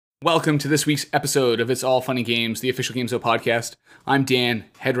Welcome to this week's episode of It's All Funny Games, the official GameZo podcast. I'm Dan,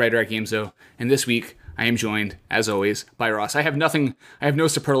 head writer at GameZo, and this week I am joined, as always, by Ross. I have no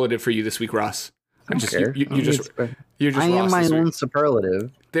superlative for you this week, Ross. You're just I am my own superlative.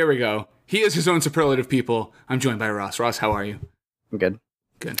 There we go. He is his own superlative, people. I'm joined by Ross. Ross, how are you? I'm good.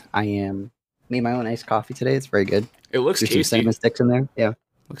 Good. I am. Made my own iced coffee today. It's very good. It looks There's tasty. some cinnamon sticks in there. Yeah.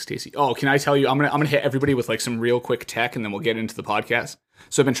 Looks tasty. Oh, can I tell you? I'm gonna hit everybody with like some real quick tech, and then we'll get into the podcast.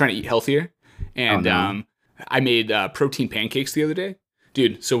 So I've been trying to eat healthier, and I made protein pancakes the other day,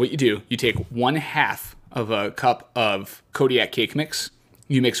 dude. So what you do? You take 1/2 of a cup of Kodiak cake mix.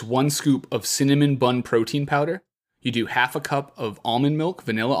 You mix 1 scoop of cinnamon bun protein powder. You do 1/2 cup of almond milk,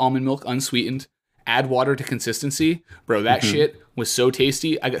 vanilla almond milk, unsweetened. Add water to consistency. Bro, that shit was so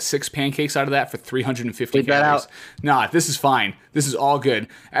tasty. I got 6 pancakes out of that for 350 Leave that calories. out. Nah, this is fine. This is all good.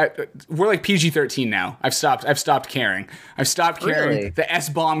 We're like PG-13 now. I've stopped caring. I've stopped caring. Really? The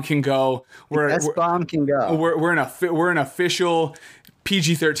S-bomb can go. S-bomb can go. We're an official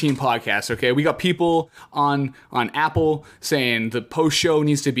PG-13 podcast, okay? We got people on Apple saying the post-show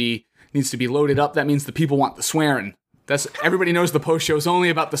needs to be loaded up. That means the people want the swearing. Everybody knows the post show is only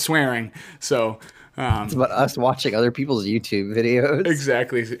about the swearing. So It's about us watching other people's YouTube videos.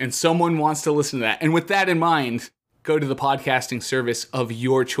 Exactly. And someone wants to listen to that. And with that in mind, go to the podcasting service of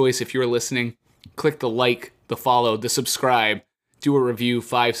your choice. If you're listening, click the like, the follow, the subscribe, do a review,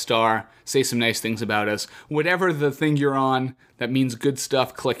 5-star, say some nice things about us. Whatever the thing you're on that means good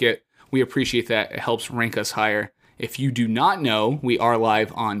stuff, click it. We appreciate that. It helps rank us higher. If you do not know, we are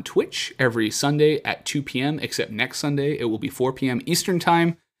live on Twitch every Sunday at 2 p.m., except next Sunday it will be 4 p.m. Eastern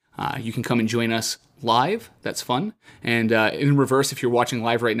Time. You can come and join us live. That's fun. And in reverse, if you're watching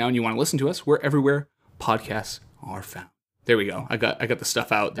live right now and you want to listen to us, we're everywhere podcasts are found. There we go. I got the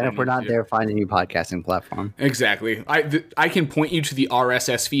stuff out. And if we're not there, find a new podcasting platform. Exactly. I can point you to the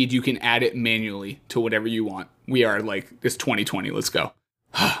RSS feed. You can add it manually to whatever you want. We are like, it's 2020. Let's go.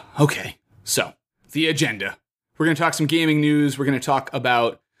 Okay. So, the agenda. We're going to talk some gaming news. We're going to talk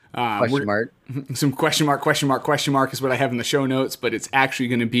about some question mark is what I have in the show notes, but it's actually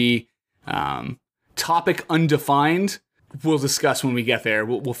going to be topic undefined. We'll discuss when we get there.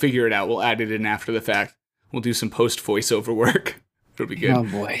 We'll figure it out. We'll add it in after the fact. We'll do some post voiceover work. It'll be good. Oh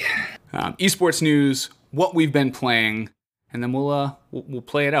boy. Esports news, what we've been playing, and then we'll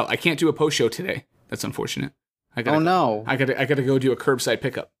play it out. I can't do a post show today. That's unfortunate. I gotta go do a curbside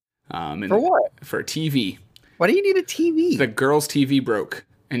pickup. For what? For a TV. Why do you need a TV? The girls' TV broke.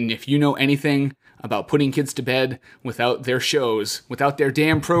 And if you know anything about putting kids to bed without their shows, without their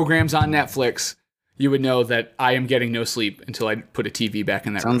damn programs on Netflix, you would know that I am getting no sleep until I put a TV back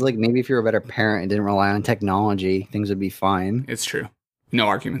in that room. Sounds like maybe if you were a better parent and didn't rely on technology, things would be fine. It's true. No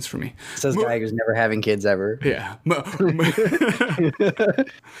arguments for me. Says guy who's never having kids ever. Yeah.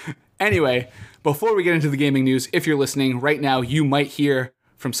 Anyway, before we get into the gaming news, if you're listening right now, you might hear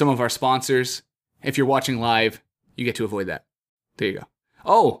from some of our sponsors. If you're watching live, you get to avoid that. There you go.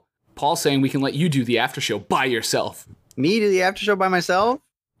 Oh, Paul's saying we can let you do the after show by yourself. Me do the after show by myself?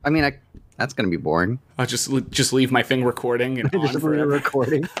 I mean, that's going to be boring. I'll just leave my thing recording and on forever.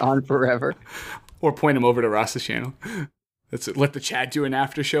 Recording on forever. Or point him over to Ross's channel. Let the chat do an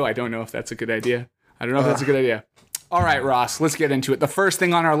after show. I don't know if that's a good idea. All right, Ross, let's get into it. The first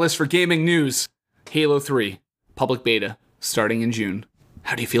thing on our list for gaming news, Halo 3, public beta, starting in June.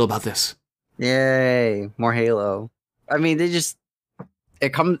 How do you feel about this? Yay, more Halo. I mean, this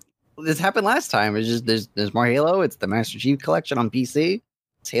happened last time. It's just, there's more Halo. It's the Master Chief Collection on PC.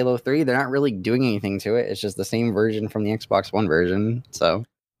 It's Halo 3. They're not really doing anything to it. It's just the same version from the Xbox One version. So,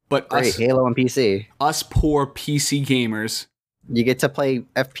 but great, Halo on PC. Us poor PC gamers. You get to play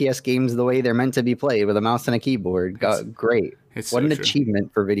FPS games the way they're meant to be played with a mouse and a keyboard. Great. What an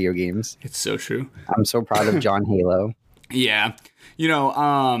achievement for video games. It's so true. I'm so proud of John Halo. Yeah. You know,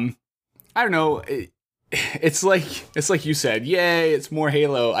 I don't know. It's like you said, yay, it's more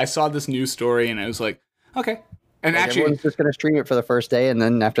Halo. I saw this news story and I was like, okay. And like actually, everyone's just gonna stream it for the first day, and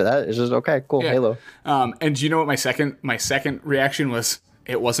then after that, it's just okay, cool, yeah. Halo. And do you know what my second reaction was?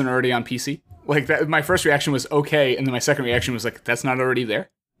 It wasn't already on PC. Like that, my first reaction was okay, and then my second reaction was like, that's not already there.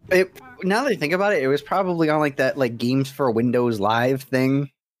 Now that I think about it, it was probably on like that like Games for Windows Live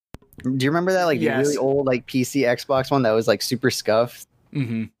thing. Do you remember that? Like the really old like PC Xbox one that was like super scuffed.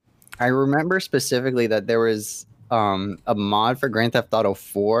 Mm-hmm. I remember specifically that there was a mod for Grand Theft Auto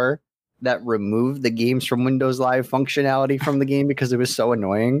 4 that removed the Games from Windows Live functionality from the game because it was so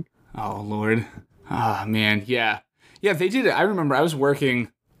annoying. Oh, Lord. Ah, man. Yeah. Yeah, they did it. I remember I was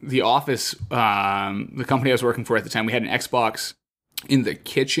working the office, the company I was working for at the time. We had an Xbox in the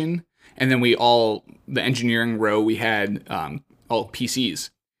kitchen, and then the engineering row, we had all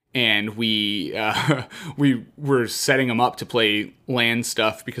PCs. and we were setting them up to play LAN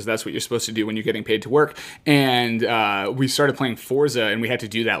stuff because that's what you're supposed to do when you're getting paid to work. And we started playing Forza, and we had to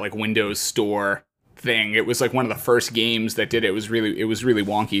do that like Windows Store thing. It was like one of the first games that did it. It was really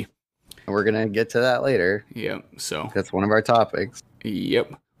wonky. We're gonna get to that later. Yep. So that's one of our topics.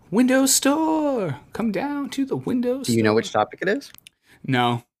 Yep. Windows Store. Come down to the Windows Store. Do you know which topic it is?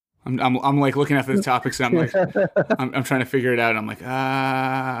 No. I'm like looking at the topics and I'm like I'm trying to figure it out. I'm like,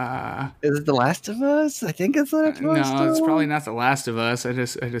 is it The Last of Us? I think it's The Last of Us. No, it's probably not The Last of Us. I'd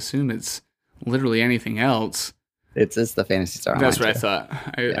assume it's literally anything else. It's the Phantasy Star. That's what I thought.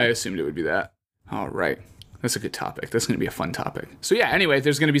 I assumed it would be that. All right. That's a good topic. That's going to be a fun topic. So yeah, anyway,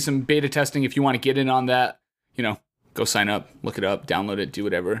 there's going to be some beta testing. If you want to get in on that, go sign up, look it up, download it, do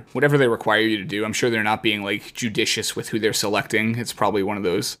whatever they require you to do. I'm sure they're not being like judicious with who they're selecting. It's probably one of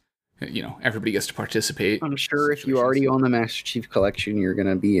those, everybody gets to participate. I'm sure if you already own the Master Chief Collection, you're going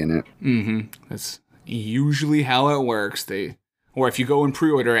to be in it. Mm-hmm. That's usually how it works. Or if you go and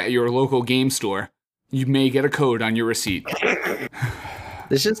pre-order at your local game store, you may get a code on your receipt.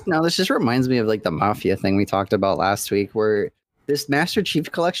 This just reminds me of like the Mafia thing we talked about last week, where this Master Chief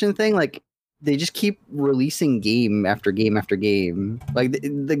Collection thing, like they just keep releasing game after game after game. Like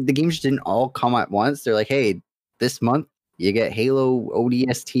the games didn't all come at once. They're like, hey, this month you get Halo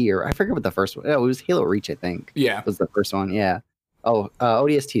ODST, or I forget what the first one. Oh, it was Halo Reach, I think. Yeah, was the first one. Yeah. Oh,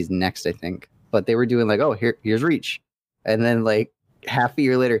 ODST is next, I think. But they were doing like, oh, here's Reach, and then like half a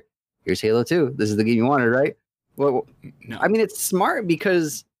year later, here's Halo 2. This is the game you wanted, right? Well, no. I mean, it's smart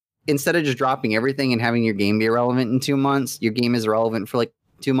because instead of just dropping everything and having your game be irrelevant in 2 months, your game is relevant for like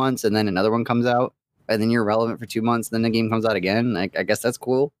 2 months, and then another one comes out, and then you're relevant for 2 months, and then the game comes out again. I guess that's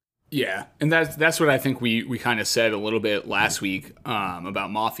cool. Yeah, and that's what I think we kind of said a little bit last week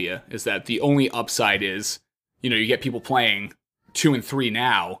about Mafia, is that the only upside is, you get people playing 2 and 3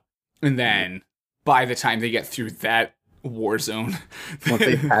 now, and then by the time they get through that Warzone, once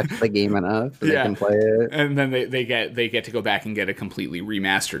they patch the game enough, they can play it, and then they get to go back and get a completely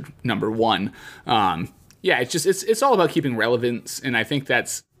remastered number 1. It's all about keeping relevance, and I think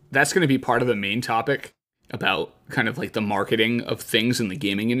that's going to be part of the main topic about kind of like the marketing of things in the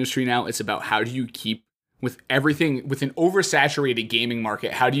gaming industry now. It's about how do you keep with everything with an oversaturated gaming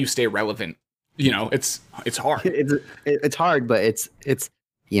market. How do you stay relevant? It's hard. It's hard, but it's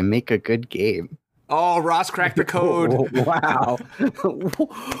you make a good game. Oh, Ross cracked the code. Wow.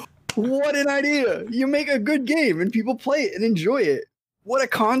 What an idea. You make a good game and people play it and enjoy it. What a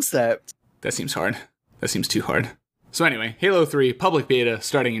concept. That seems hard. That seems too hard. So anyway, Halo 3, public beta,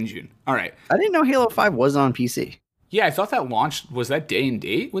 starting in June. All right. I didn't know Halo 5 was on PC. Yeah, I thought that launched, was that day and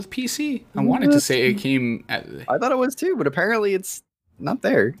date with PC? I wanted to say it came at... I thought it was too, but apparently it's not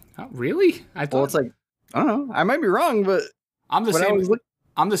there. Oh, really? I thought... Well, it's like, I don't know. I might be wrong, but... I'm the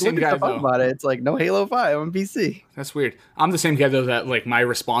same guy, though. About it. It's like, no Halo 5 on PC. That's weird. I'm the same guy, though, that like my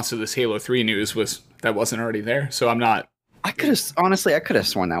response to this Halo 3 news was that wasn't already there. So I'm not... I could have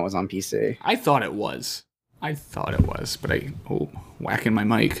sworn that was on PC. I thought it was, but whacking my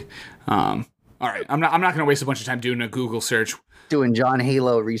mic. All right, I'm not going to waste a bunch of time doing a Google search. Doing John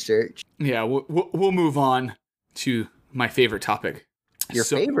Halo research. Yeah, we'll move on to my favorite topic.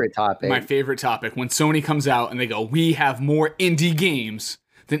 Favorite topic? My favorite topic. When Sony comes out and they go, we have more indie games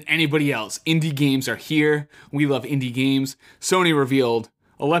than anybody else. Indie games are here. We love indie games. Sony revealed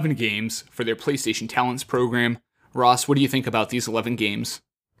 11 games for their PlayStation Talents program. Ross, what do you think about these 11 games?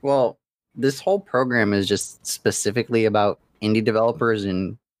 Well, this whole program is just specifically about indie developers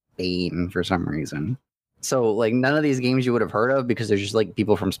in Spain for some reason. So, like, none of these games you would have heard of because they're just, like,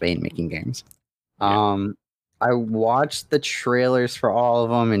 people from Spain making games. Yeah. I watched the trailers for all of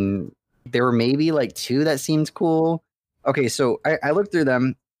them, and there were maybe, like, 2 that seemed cool. Okay, so I looked through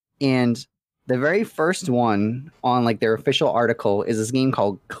them, and the very first one on, like, their official article is this game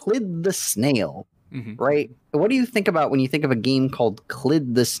called Clid the Snail. Mm-hmm. Right? What do you think about when you think of a game called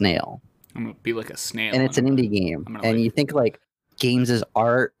Clid the Snail? I'm going to be like a snail. And it's an indie game. And you think like games as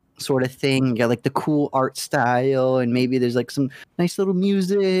art sort of thing. You got like the cool art style, and maybe there's like some nice little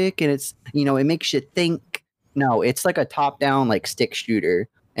music, and it's, it makes you think. No, it's like a top-down like stick shooter,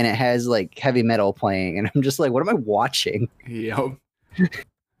 and it has like heavy metal playing, and I'm just like, what am I watching? Yep.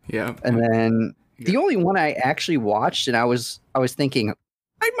 Yeah. And then the only one I actually watched, and I was thinking,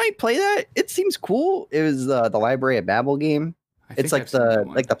 I might play that. It seems cool. It was the Library of Babel game. It's like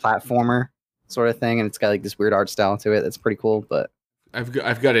the platformer sort of thing, and it's got like this weird art style to it. That's pretty cool. But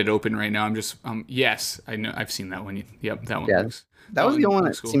I've got it open right now. I'm just yes, I know I've seen that one. Yep, that one. Yeah, that was the only one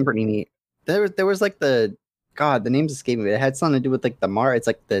that seemed pretty neat. There was like the names escaping me. It had something to do with like the It's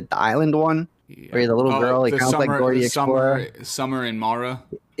like the island one. Yeah. Where you're the little girl, like kind of like Dora the Explorer. Summer and Mara.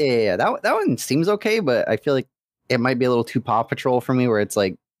 Yeah, that one seems okay, but I feel like it might be a little too Paw Patrol for me, where it's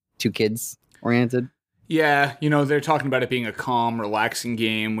like too kids oriented. Yeah, they're talking about it being a calm, relaxing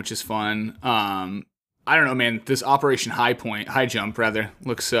game, which is fun. I don't know, man. This Operation High Jump,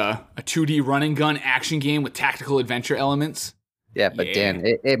 looks a 2D running gun action game with tactical adventure elements. Yeah, but Dan,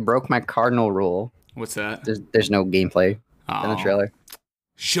 it broke my cardinal rule. What's that? There's no gameplay in the trailer.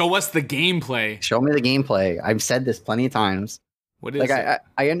 Show us the gameplay. Show me the gameplay. I've said this plenty of times. What is it?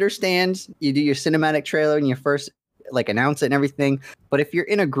 I understand you do your cinematic trailer and you first announce it and everything, but if you're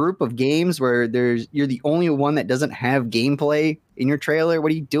in a group of games where you're the only one that doesn't have gameplay in your trailer,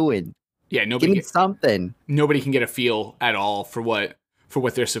 what are you doing? Yeah, give me something. Nobody can get a feel at all for what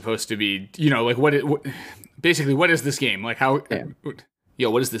they're supposed to be. Basically, what is this game? Like how? Yeah.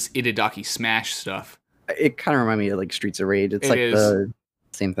 What is this Itadaki Smash stuff? It kind of reminds me of like Streets of Rage. It's the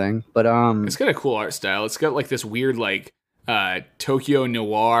same thing, but it's got a cool art style. It's got like this weird Tokyo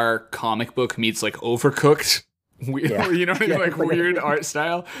noir comic book meets like Overcooked. Yeah. You know what I mean? Like weird art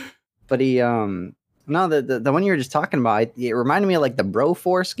style. But no, the one you were just talking about, it reminded me of like the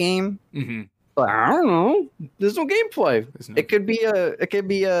Broforce game. Mm-hmm. But I don't know. There's no gameplay. It could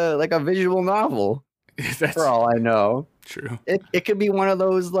be like a visual novel. That's for all I know. True. It could be one of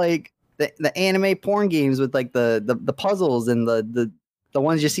those like the anime porn games with like the puzzles and the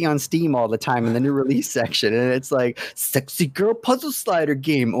ones you see on Steam all the time in the new release section, and it's like sexy girl puzzle slider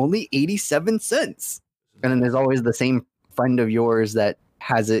game, only 87 cents. And then there's always the same friend of yours that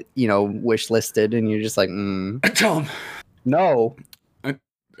has it, wish listed, and you're just like, Tom. No.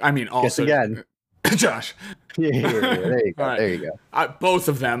 I mean, also again, Josh. Yeah, there you go. Right. There you go. Both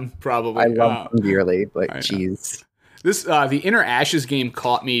of them probably. I love them dearly, but jeez. This the Inner Ashes game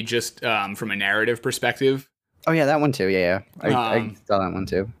caught me just from a narrative perspective. Oh yeah, that one too. Yeah. I saw that one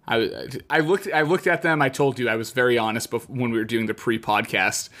too. I looked at them. I told you I was very honest when we were doing the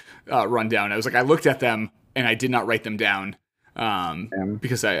pre-podcast rundown. I was like, I looked at them and I did not write them down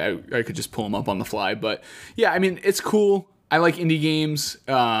because I could just pull them up on the fly. But yeah, I mean, it's cool. I like indie games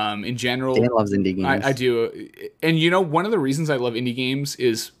in general. Dan loves indie games. I do. And one of the reasons I love indie games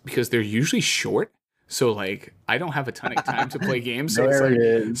is because they're usually short. So I don't have a ton of time to play games.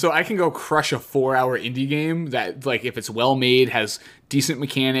 So so I can go crush a 4-hour indie game that if it's well made, has decent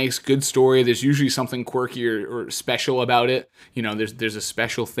mechanics, good story. There's usually something quirky or special about it. There's a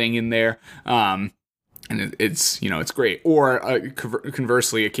special thing in there. And it's it's great. Or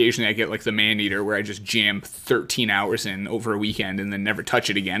conversely, occasionally I get the Maneater where I just jam 13 hours in over a weekend and then never touch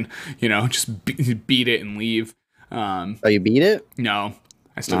it again. Just beat it and leave. Oh, you beat it? No.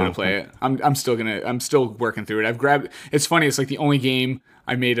 I still gotta play it. I'm still working through it. It's funny, it's the only game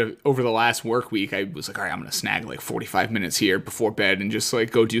I made over the last work week. I was like, all right, I'm gonna snag 45 minutes here before bed and just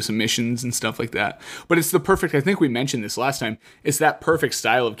go do some missions and stuff like that. But it's the perfect, I think we mentioned this last time, it's that perfect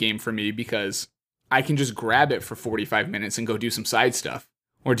style of game for me because I can just grab it for 45 minutes and go do some side stuff.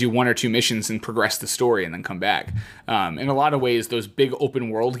 Or do 1 or 2 missions and progress the story and then come back. In a lot of ways, those big open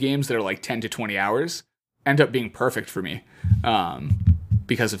world games that are 10 to 20 hours end up being perfect for me.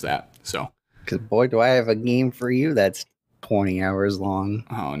 Because of that. So, because boy, do I have a game for you that's 20 hours long.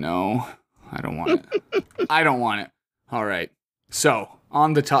 Oh no, I don't want it. I don't want it. All right. So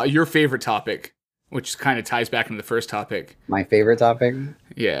on the your favorite topic, which kind of ties back into the first topic. My favorite topic.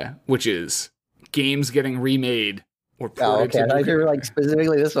 Yeah, which is games getting remade or ported. I thought you were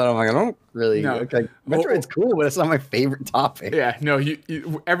specifically this one. I'm like, I don't really. No. Okay. Metroid's cool, but it's not my favorite topic. Yeah, no.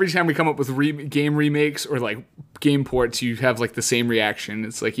 You every time we come up with game remakes or game ports, you have the same reaction.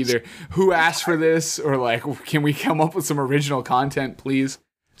 It's either who asked for this or can we come up with some original content, please?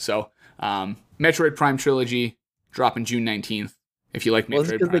 So, Metroid Prime Trilogy dropping June 19th. If you like Metroid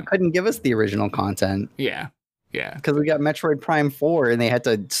Prime, because they couldn't give us the original content. Yeah. Because we got Metroid Prime 4 and they had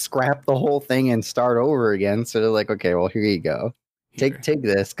to scrap the whole thing and start over again. So they're like, okay, well, here you go. Take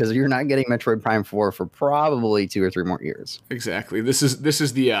this because you're not getting Metroid Prime 4 for probably 2 or 3 more years. Exactly. This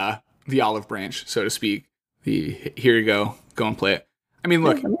is the olive branch, so to speak. Here you go and play it. I mean,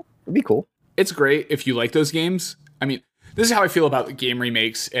 look, it'd be cool. It's great if you like those games. I mean, this is how I feel about game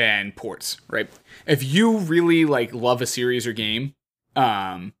remakes and ports, right? If you really love a series or game,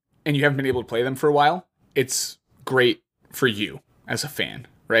 and you haven't been able to play them for a while, it's great for you as a fan,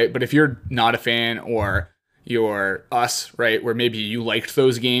 right? But if you're not a fan or you're us, right, where maybe you liked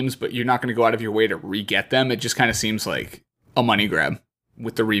those games, but you're not going to go out of your way to re-get them, it just kind of seems like a money grab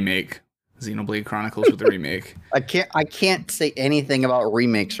with the remake. Xenoblade Chronicles with the remake. I can't say anything about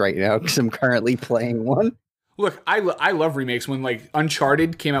remakes right now because I'm currently playing one. Look, I love remakes. When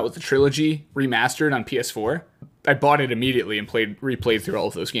Uncharted came out with the trilogy remastered on PS4, I bought it immediately and replayed through all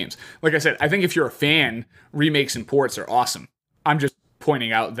of those games. Like I said, I think if you're a fan, remakes and ports are awesome. I'm just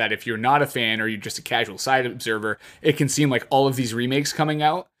pointing out that if you're not a fan or you're just a casual side observer, it can seem like all of these remakes coming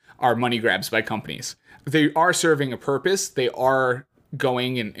out are money grabs by companies. They are serving a purpose. They are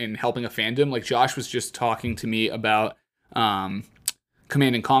going and helping a fandom. Like Josh was just talking to me about Command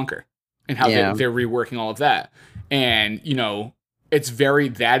and Conquer and how they're reworking all of that. And, you know,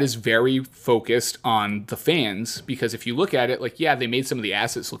 that is very focused on the fans, because if you look at it, like, yeah, they made some of the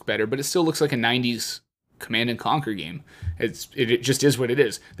assets look better, but it still looks like a 90s Command and Conquer game. It just is what it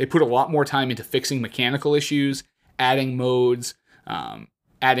is. They put a lot more time into fixing mechanical issues, adding modes,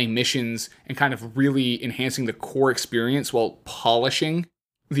 adding missions, and kind of really enhancing the core experience while polishing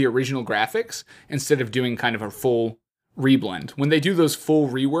the original graphics instead of doing kind of a full reblend. When they do those full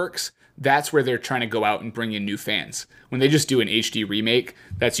reworks, that's where they're trying to go out and bring in new fans. When they just do an HD remake,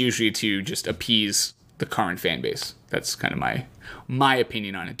 that's usually to just appease the current fan base. That's kind of my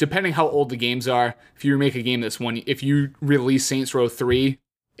opinion on it. Depending how old the games are, if you remake a game if you release Saints Row 3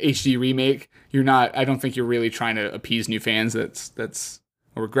 HD remake, I don't think you're really trying to appease new fans.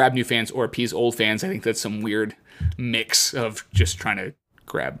 Or grab new fans or appease old fans. I think that's some weird mix of just trying to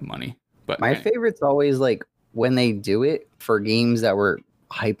grab money. But my favorite's always like when they do it for games that were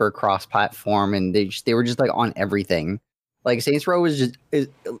hyper cross-platform and they were just like on everything. Like Saints Row was just it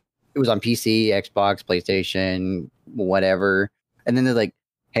was on PC, Xbox, PlayStation, whatever. And then they're like,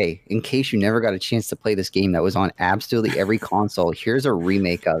 hey, in case you never got a chance to play this game that was on absolutely every console, here's a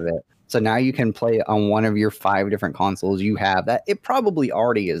remake of it. So now you can play it on one of your 5 different consoles you have that it probably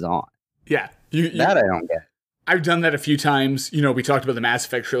already is on. Yeah. That I don't get. I've done that a few times. You know, we talked about the Mass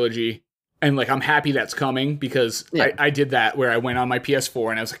Effect trilogy, and like I'm happy that's coming because I did that where I went on my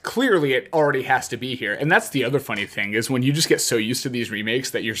PS4 and I was like, clearly it already has to be here. And that's the other funny thing is when you just get so used to these remakes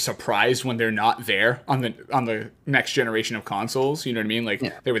that you're surprised when they're not there on the next generation of consoles. You know what I mean?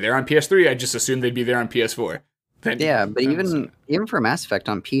 Like they were there on PS3. I just assumed they'd be there on PS4. But even for Mass Effect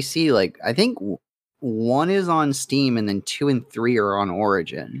on PC, like I think 1 is on Steam and then 2 and 3 are on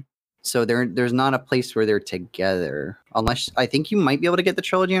Origin. So there's not a place where they're together. Unless I think you might be able to get the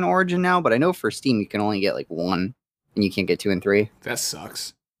trilogy on Origin now, but I know for Steam you can only get like 1 and you can't get 2 and 3. That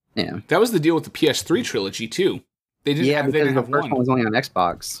sucks. Yeah. That was the deal with the PS3 trilogy too. They didn't because have the first one was only on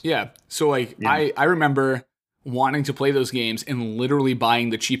Xbox. Yeah. So like I remember wanting to play those games and literally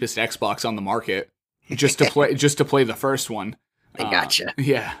buying the cheapest Xbox on the market. Just to play the first one. They gotcha.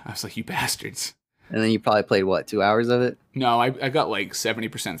 Yeah. I was like, you bastards. And then you probably played, 2 hours of it? No, I got like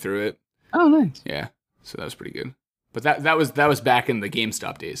 70% through it. Oh, nice. Yeah. So that was pretty good. But that was back in the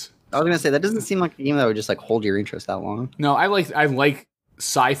GameStop days. I was going to say, that doesn't seem like a game that would just like hold your interest that long. No, I like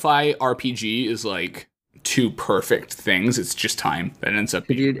sci-fi RPG is like 2 perfect things. It's just time that ends up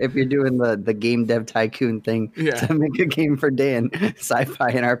being. If you're doing the game dev tycoon thing to make a game for Dan, sci-fi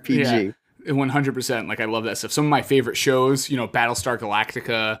and RPG. Yeah. 100%. Like I love that stuff. Some of my favorite shows, you know, Battlestar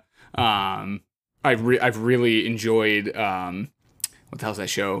Galactica. I've really enjoyed what the hell's that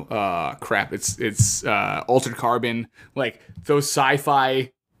show? Crap. It's Altered Carbon. Like those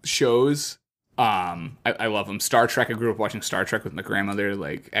sci-fi shows. I love them. Star Trek. I grew up watching Star Trek with my grandmother.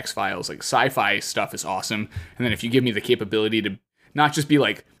 Like X-Files. Like sci-fi stuff is awesome. And then if you give me the capability to not just be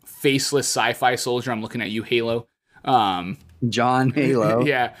like faceless sci-fi soldier, I'm looking at you, Halo. John Halo.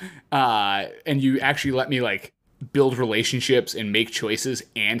 Yeah. And you actually let me like build relationships and make choices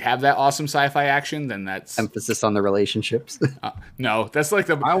and have that awesome sci-fi action, then that's emphasis on the relationships. No, that's like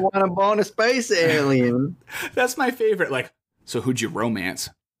I want to bone a space alien. That's my favorite. Like, so who'd you romance?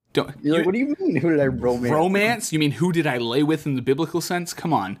 What do you mean? Who did I romance? Romance? You mean who did I lay with in the biblical sense?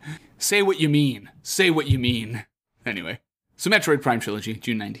 Come on. Say what you mean. Say what you mean. Anyway. So Metroid Prime Trilogy,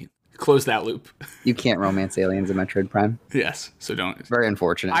 June 19th. Close that loop. You can't romance aliens in Metroid Prime. Yes, so don't. Very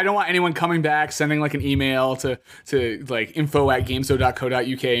unfortunate. I don't want anyone coming back, sending like an email to like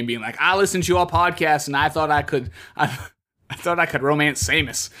info@gameso.co.uk and being like, I listened to your podcast and I thought I could romance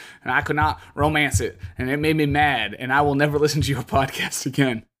Samus and I could not romance it and it made me mad and I will never listen to your podcast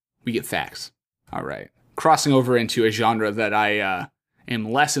again. We get facts. All right. Crossing over into a genre that I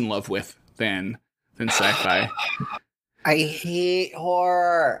am less in love with than sci-fi. I hate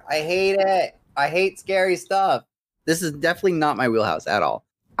horror. I hate it. I hate scary stuff. This is definitely not my wheelhouse at all.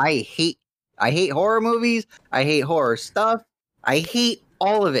 I hate horror movies. I hate horror stuff. I hate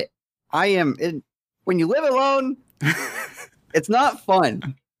all of it. When you live alone, it's not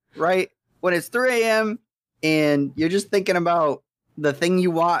fun, right? When it's 3 a.m. and you're just thinking about the thing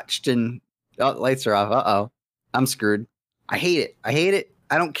you watched and lights are off. Uh-oh. I'm screwed. I hate it. I hate it.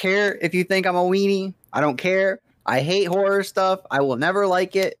 I don't care if you think I'm a weenie. I don't care. I hate horror stuff. I will never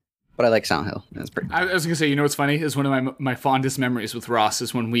like it, but I like Silent Hill. That's pretty cool. I was gonna say, you know what's funny is one of my fondest memories with Ross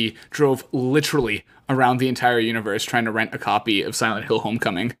is when we drove literally around the entire universe trying to rent a copy of Silent Hill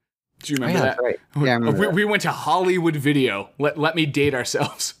Homecoming. Do you remember that? That's right. Yeah, I remember that. We went to Hollywood Video. Let me date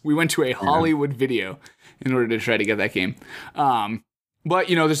ourselves. We went to a Hollywood Video in order to try to get that game. But,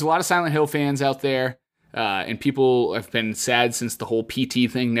 you know, there's a lot of Silent Hill fans out there, and people have been sad since the whole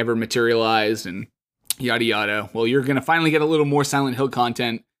PT thing never materialized and yada yada. Well, you're going to finally get a little more Silent Hill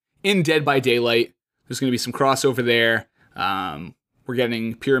content in Dead by Daylight. There's going to be some crossover there. We're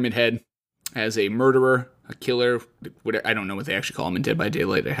getting Pyramid Head as a murderer, a killer. I don't know what they actually call him in Dead by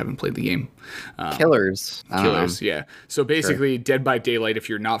Daylight. I haven't played the game. Killers. Yeah. So basically, sure. Dead by Daylight, if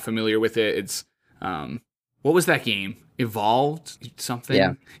you're not familiar with it, it's... what was that game? Evolved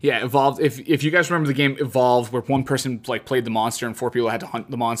something? Yeah, Evolved. If you guys remember the game Evolved, where one person like played the monster and 4 people had to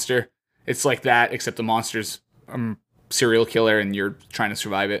hunt the monster, it's like that, except the monster's serial killer and you're trying to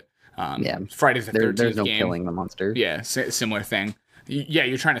survive it. Friday the 13th there's no game. killing the monster. Yeah, similar thing. Yeah,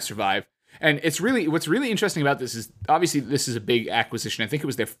 you're trying to survive. And what's really interesting about this is obviously this is a big acquisition. I think it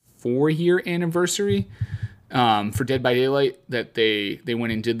was their 4-year anniversary for Dead by Daylight that they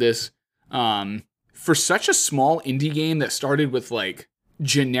went and did this. For such a small indie game that started with like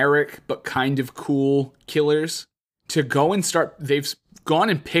generic but kind of cool killers to go and start, they've gone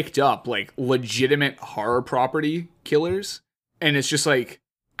and picked up like legitimate horror property killers. And it's just like,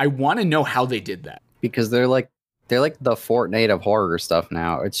 I want to know how they did that. Because they're like the Fortnite of horror stuff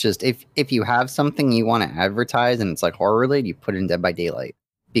now. It's just if you have something you want to advertise and it's like horror related, you put it in Dead by Daylight.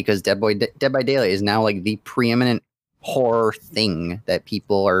 Because Dead by Daylight is now like the preeminent horror thing that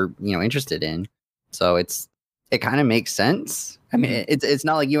people are, you know, interested in. So it kind of makes sense. I mean, it's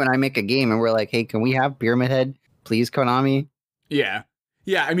not like you and I make a game and we're like, hey, can we have Pyramid Head, please, Konami? Yeah.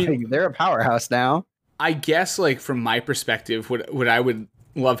 I mean, like, they're a powerhouse now. I guess, like from my perspective, what I would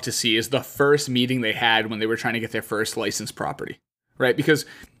love to see is the first meeting they had when they were trying to get their first licensed property, right? Because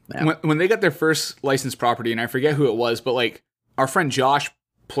when they got their first licensed property, and I forget who it was, but like our friend Josh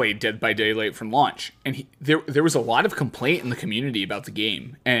played Dead by Daylight from launch, and there was a lot of complaint in the community about the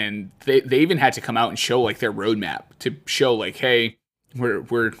game, and they even had to come out and show like their roadmap to show like, hey,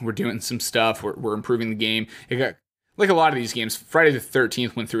 we're doing some stuff, we're improving the game. It got like a lot of these games. Friday the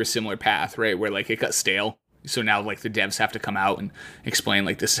 13th went through a similar path, right, where like it got stale. So now like the devs have to come out and explain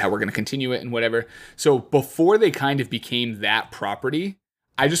like this is how we're going to continue it and whatever. So before they kind of became that property,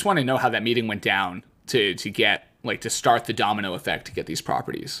 I just want to know how that meeting went down to get like to start the domino effect to get these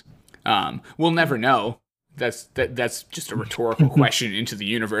properties. We'll never know. That's just a rhetorical question into the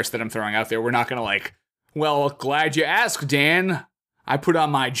universe that I'm throwing out there. We're not going to like, well, glad you asked, Dan. I put on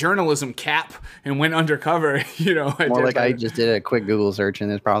my journalism cap and went undercover, you know. More like I just did a quick Google search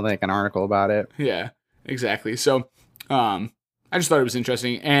and there's probably like an article about it. Yeah, exactly. So I just thought it was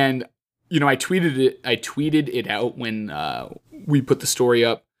interesting. And, you know, I tweeted it out when we put the story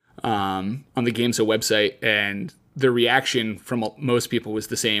up on the Gamesa website, and the reaction from most people was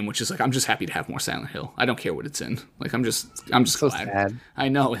the same, which is like, I'm just happy to have more Silent Hill. I don't care what it's in. Like, I'm just so glad. Sad. I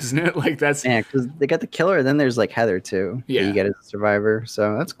know, isn't it? Like that's because they got the killer, then there's like Heather too. Yeah, you get as a survivor,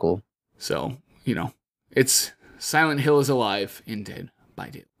 so that's cool. So you know, it's Silent Hill is alive in Dead by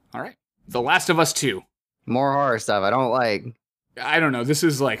Daylight. All right, The Last of Us 2. More horror stuff. I don't like. I don't know. This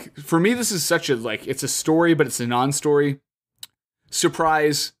is like, for me, this is such a like, it's a story, but it's a non-story.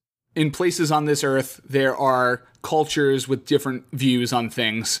 Surprise. In places on this earth, there are cultures with different views on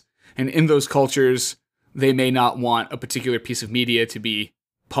things. And in those cultures, they may not want a particular piece of media to be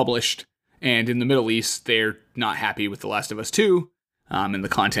published. And in the Middle East, they're not happy with The Last of Us 2 and the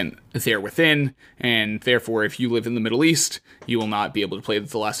content there within. And therefore, if you live in the Middle East, you will not be able to play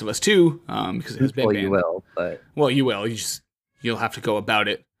The Last of Us 2 because it has been banned. You will, but... Well, you will. You'll have to go about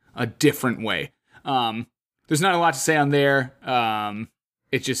it a different way. There's not a lot to say on there.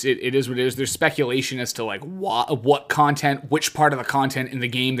 It is what it is. There's speculation as to like what content, which part of the content in the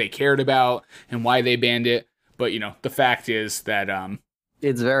game they cared about and why they banned it. But you know, the fact is that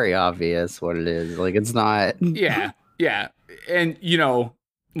it's very obvious what it is. Like it's not. Yeah. And you know,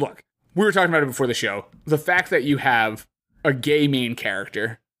 look, we were talking about it before the show. The fact that you have a gay main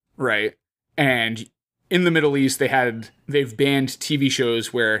character, right? And in the Middle East, they've banned TV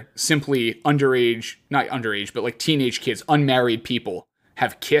shows where simply not underage, but like teenage kids, unmarried people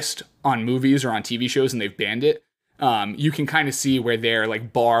have kissed on movies or on TV shows, and they've banned it. You can kind of see where their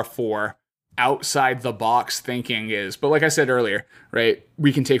like bar for outside the box thinking is. But like I said earlier, right,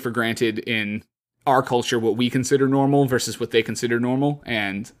 we can take for granted in our culture what we consider normal versus what they consider normal.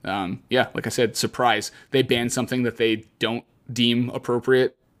 And like I said, surprise, they banned something that they don't deem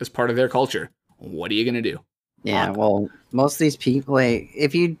appropriate as part of their culture. What are you going to do? Yeah, well, most of these people, like,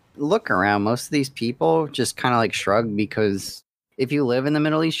 if you look around, most of these people just kind of like shrug because if you live in the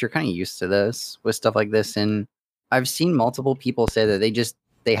Middle East, you're kind of used to this with stuff like this. And I've seen multiple people say that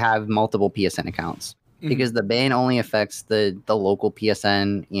they have multiple PSN accounts because the ban only affects the local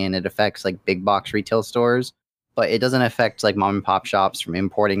PSN and it affects like big box retail stores, but it doesn't affect like mom and pop shops from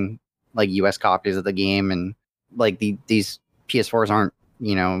importing like US copies of the game. And like these PS4s aren't,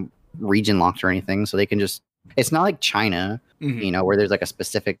 region locked or anything. So they can just, it's not like China, where there's like a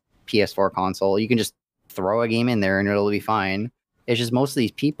specific PS4 console. You can just throw a game in there and it'll be fine. It's just most of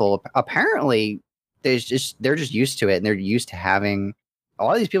these people, apparently, they're just used to it. And they're used to having, a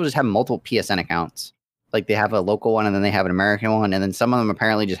lot of these people just have multiple PSN accounts. Like they have a local one and then they have an American one. And then some of them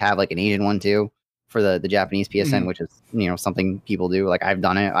apparently just have like an Asian one too for the Japanese PSN, which is, something people do. Like I've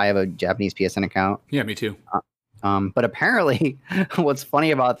done it. I have a Japanese PSN account. Yeah, me too. But apparently what's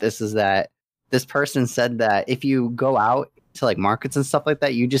funny about this is that this person said that if you go out to like markets and stuff like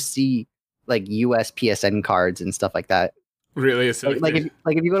that, you just see like US PSN cards and stuff like that. Really? It's like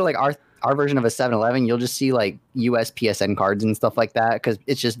if you go to like our version of a 7-Eleven, you'll just see like US PSN cards and stuff like that because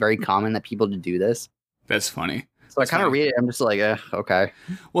it's just very common that people to do this. That's funny. So I kind of read it. I'm just like, okay.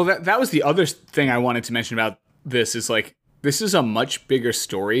 Well, that was the other thing I wanted to mention about this is like, this is a much bigger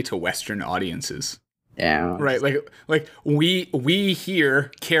story to Western audiences. Yeah. Right. Like we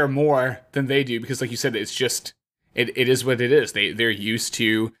here care more than they do because like you said, it's just, it is what it is. They're used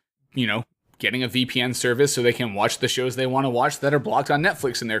to, getting a VPN service so they can watch the shows they want to watch that are blocked on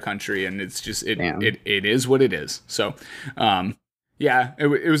Netflix in their country. And it's just, it is what it is. So, yeah, it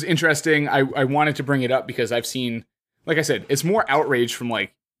was interesting. I wanted to bring it up because I've seen, like I said, it's more outrage from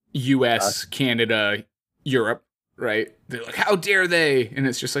like US, Canada, Europe, right? They're like, how dare they? And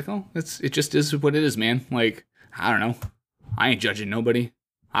it's just like, oh, it just is what it is, man. Like, I don't know. I ain't judging nobody.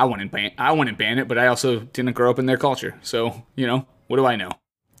 I wouldn't ban it, but I also didn't grow up in their culture. So, what do I know?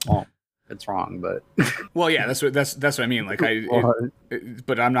 Well, it's wrong, but well, yeah, that's what I mean. Like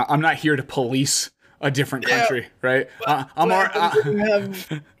but I'm not here to police a different country, right? Have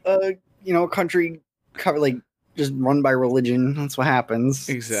a country cover like just run by religion. That's what happens.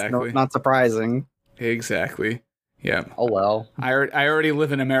 Exactly. Not surprising. Exactly. Yeah. Oh well. I already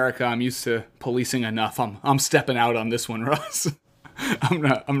live in America. I'm used to policing enough. I'm stepping out on this one, Ross.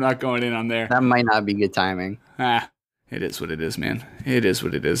 I'm not going in on there. That might not be good timing. It is what it is, man. It is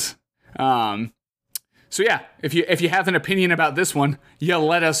what it is. So yeah, if you have an opinion about this one, you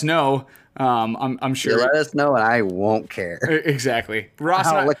let us know. I'm sure. You let us know, and I won't care. Exactly. Ross,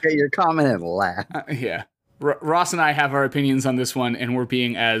 I'll look at your comment and laugh. Yeah. Ross and I have our opinions on this one, and we're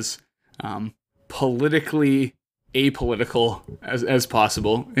being as politically apolitical as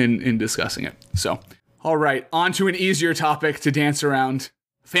possible in discussing it. So, all right, on to an easier topic to dance around.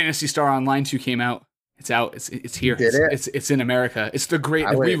 Phantasy Star Online 2 came out. It's out. It's here. It's in America. It's the great.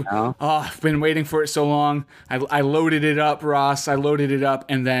 I've been waiting for it so long. I loaded it up, Ross. I loaded it up,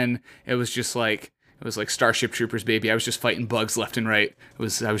 and then it was like Starship Troopers, baby. I was just fighting bugs left and right.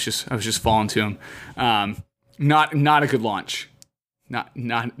 I was just falling to them. Not a good launch. Not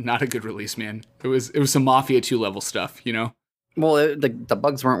a good release, man. It was some Mafia 2 level stuff, Well, the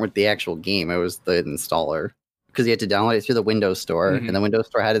bugs weren't with the actual game. It was the installer because you had to download it through the Windows Store, and the Windows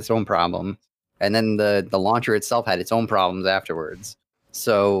Store had its own problem. And then the launcher itself had its own problems afterwards.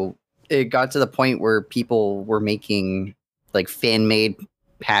 So it got to the point where people were making like fan-made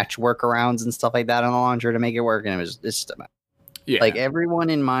patch workarounds and stuff like that on the launcher to make it work. And it's just like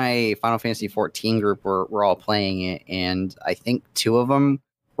everyone in my Final Fantasy 14 group were all playing it. And I think 2 of them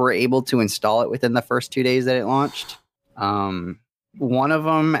were able to install it within the first 2 days that it launched. One of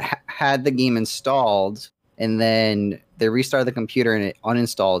them had the game installed and then they restarted the computer and it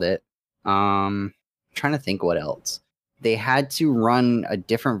uninstalled it. Trying to think what else. They had to run a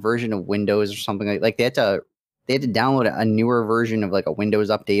different version of Windows or something like they had to download a newer version of like a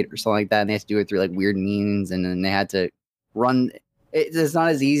Windows update or something like that, and they had to do it through like weird means, and then they had to run. It's not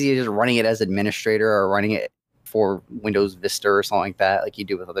as easy as just running it as administrator or running it for Windows Vista or something like that, like you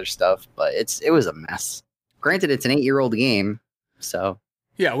do with other stuff. But it was a mess. Granted, it's an 8-year-old game, so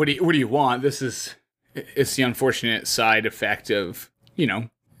yeah. What do you want? It's the unfortunate side effect of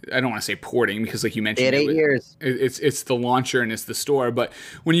I don't want to say porting because, like you mentioned, it 8 years. It's the launcher and it's the store. But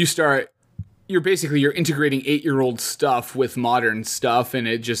when you start, you're integrating 8-year-old stuff with modern stuff, and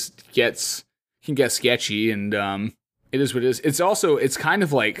it just can get sketchy. And it is what it is. It's kind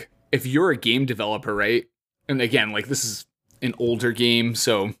of like if you're a game developer, right? And again, like this is an older game,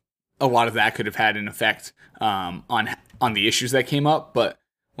 so a lot of that could have had an effect on the issues that came up. But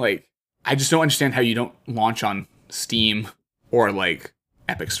like, I just don't understand how you don't launch on Steam or like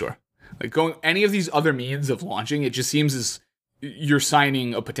Epic Store. Like going any of these other means of launching, it just seems as you're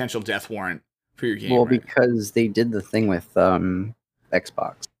signing a potential death warrant for your game. Well, right? because they did the thing with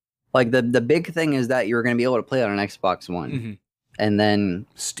Xbox. Like the big thing is that you're going to be able to play it on an Xbox One, Mm-hmm. and then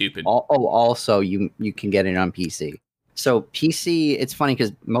Stupid. also you can get it on PC. So PC, it's funny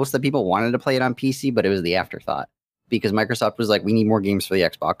because most of the people wanted to play it on PC, but it was the afterthought because Microsoft was like, we need more games for the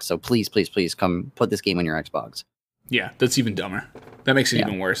Xbox, so please come put this game on your Xbox. Yeah, that's even dumber. That makes it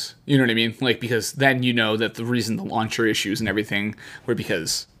even worse. You know what I mean? Like, because then you know that the reason the launcher issues and everything were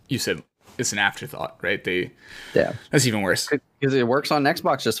because you said it's an afterthought, right? That's even worse. Because it works on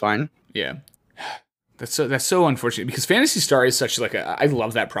Xbox just fine. Yeah. That's so unfortunate because Phantasy Star is such like I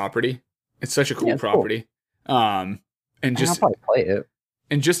love that property. It's such a cool property. Cool. And just I'll probably play it.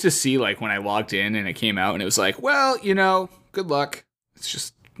 And just to see like when I logged in and it came out and it was like, well, you know, good luck. It's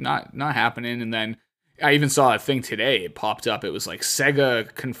just not happening. And then I even saw a thing today. It popped up. It was like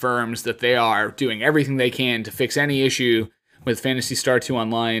Sega confirms that they are doing everything they can to fix any issue with Phantasy Star 2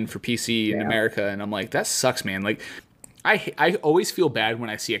 Online for PC in America. And I'm like, that sucks, man. Like, I always feel bad when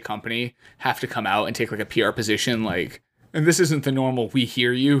I see a company have to come out and take like a PR position, like, and this isn't the normal "we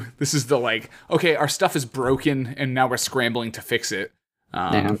hear you." This is the like, okay, our stuff is broken and now we're scrambling to fix it.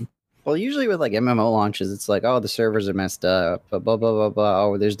 Well, usually with like MMO launches, it's like, oh, the servers are messed up, blah blah blah blah.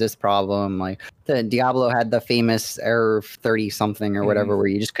 Oh, there's this problem. Like the Diablo had the famous error 30 something or whatever, where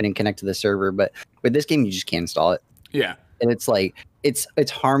you just couldn't connect to the server. But with this game, you just can't install it. Yeah, and it's like it's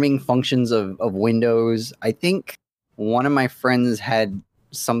harming functions of Windows. I think one of my friends had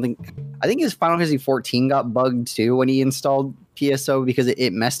something. I think his Final Fantasy 14 got bugged too when he installed PSO because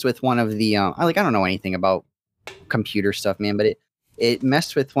it messed with one of the. I don't know anything about computer stuff, man, but it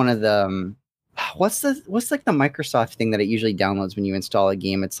messed with one of the what's like the Microsoft thing that it usually downloads when you install a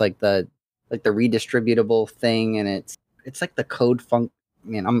game. It's like the redistributable thing, and it's like the code funk.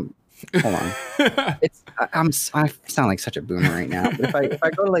 Man, hold on. I sound like such a boomer right now. But if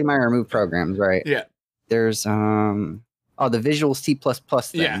I go to like my remove programs, right? Yeah. There's the Visual C++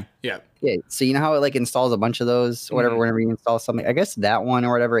 thing. Yeah. So you know how it like installs a bunch of those or whatever whenever you install something. I guess that one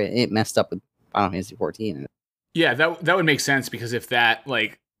or whatever it messed up with Final Fantasy 14. Yeah, that would make sense because if that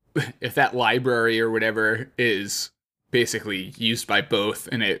library or whatever is basically used by both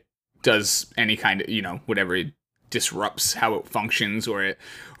and it does any kind of, whatever, it disrupts how it functions or it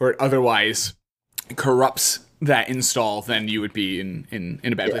otherwise corrupts that install, then you would be in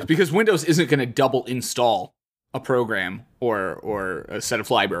a bad place because Windows isn't going to double install a program or a set of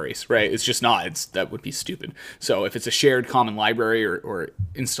libraries, right? It's just not. That would be stupid. So if it's a shared common library or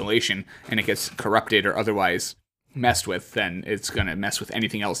installation and it gets corrupted or otherwise messed with, then it's going to mess with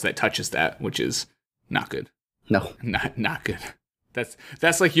anything else that touches that, which is not good. No. Not good.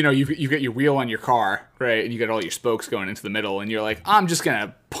 That's like, you get your wheel on your car, right? And you got all your spokes going into the middle and you're like, I'm just going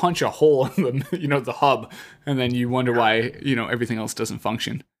to punch a hole in the hub. And then you wonder why, everything else doesn't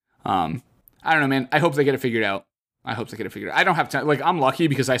function. I don't know, man. I hope they get it figured out. I don't have time. Like, I'm lucky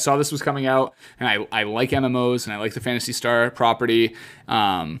because I saw this was coming out and I like MMOs and I like the Phantasy Star property.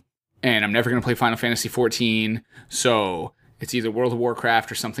 And I'm never going to play Final Fantasy 14. So it's either World of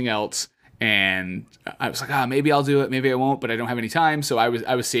Warcraft or something else. And I was like, maybe I'll do it, maybe I won't, but I don't have any time. So I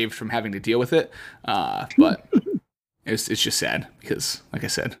was saved from having to deal with it. But it's just sad because, like I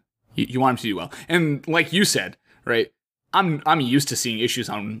said, you want them to do well. And like you said, right, I'm used to seeing issues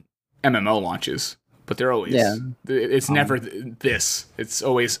on MMO launches, but they're always, it's never this. It's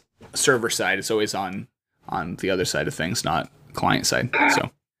always server side. It's always on the other side of things, not client side.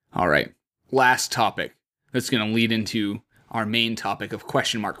 So, all right, last topic that's going to lead into our main topic of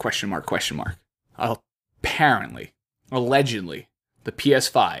question mark. Apparently, allegedly, the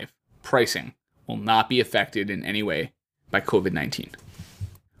PS5 pricing will not be affected in any way by COVID-19.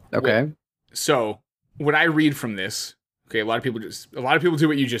 Okay. So what I read from this, okay, a lot of people do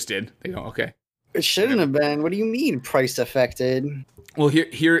what you just did. They go, okay. It shouldn't have been. What do you mean price affected? Well,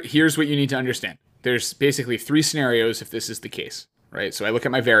 here's what you need to understand. There's basically three scenarios if this is the case, right? So I look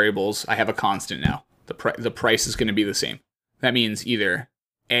at my variables. I have a constant now. The price is going to be the same. That means either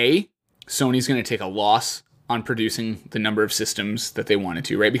A, Sony's going to take a loss on producing the number of systems that they wanted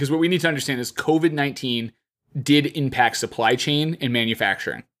to, right? Because what we need to understand is COVID-19 did impact supply chain and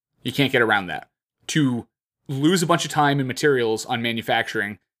manufacturing. You can't get around that. To lose a bunch of time and materials on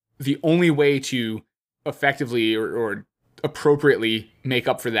manufacturing, the only way to effectively or appropriately make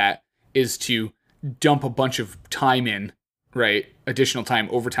up for that is to dump a bunch of time in, right? Additional time,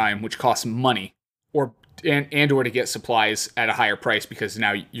 overtime, which costs money, or to get supplies at a higher price because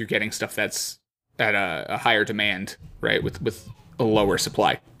now you're getting stuff that's at a higher demand, right? With a lower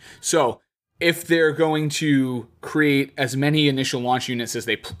supply. So if they're going to create as many initial launch units as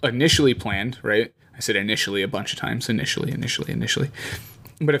they initially planned, right? I said initially a bunch of times. Initially.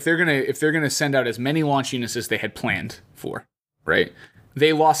 But if they're gonna send out as many launch units as they had planned for, right?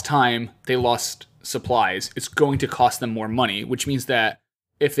 They lost time, they lost supplies. It's going to cost them more money, which means that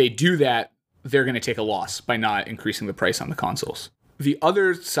if they do that, they're going to take a loss by not increasing the price on the consoles. The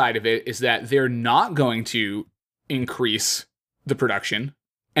other side of it is that they're not going to increase the production,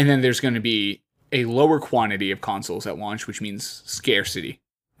 and then there's going to be a lower quantity of consoles at launch, which means scarcity,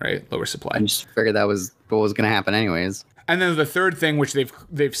 right? Lower supply. I just figured that was what was going to happen anyways. And then the third thing, which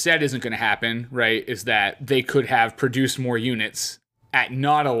they've said isn't going to happen, right, is that they could have produced more units at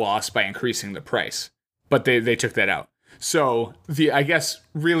not a loss by increasing the price. But they took that out. So I guess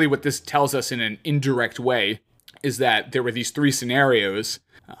really what this tells us in an indirect way is that there were these three scenarios,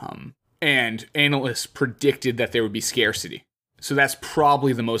 and analysts predicted that there would be scarcity. So that's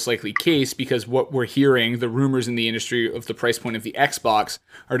probably the most likely case, because what we're hearing, the rumors in the industry of the price point of the Xbox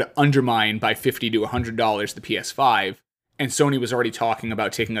are to undermine by $50 to $100 the PS5. And Sony was already talking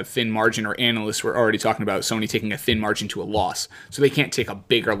about taking a thin margin, or analysts were already talking about Sony taking a thin margin to a loss. So they can't take a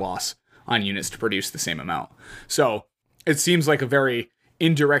bigger loss on units to produce the same amount. So it seems like a very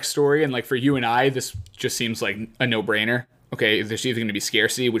indirect story. And like for you and I, this just seems like a no-brainer. Okay, there's either going to be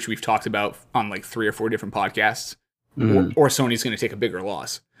scarcity, which we've talked about on like 3 or 4 different podcasts, or Sony's going to take a bigger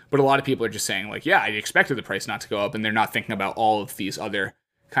loss. But a lot of people are just saying like, yeah, I expected the price not to go up. And they're not thinking about all of these other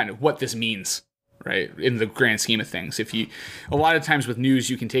kind of what this means, right, in the grand scheme of things. A lot of times with news,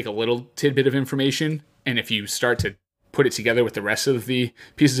 you can take a little tidbit of information, and if you start to put it together with the rest of the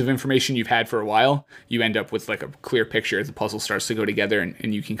pieces of information you've had for a while, you end up with like a clear picture. The puzzle starts to go together,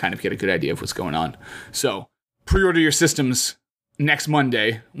 and you can kind of get a good idea of what's going on. So pre-order your systems next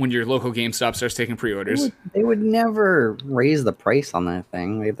Monday when your local GameStop starts taking pre-orders. They would never raise the price on that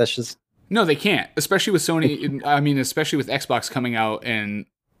thing. Like, that's just... No, they can't, especially with Sony. I mean, especially with Xbox coming out and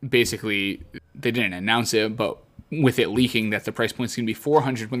basically they didn't announce it, but with it leaking that the price point's going to be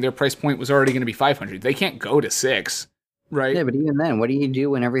 $400 when their price point was already going to be $500. They can't go to $600, right? Yeah, but even then, what do you do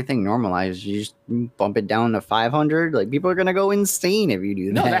when everything normalizes? You just bump it down to $500? Like, people are going to go insane if you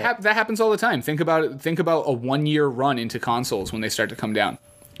do that. No, that happens all the time. Think about it. Think about a 1-year run into consoles when they start to come down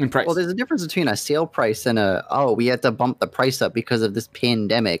in price. Well, there's a difference between a sale price and we had to bump the price up because of this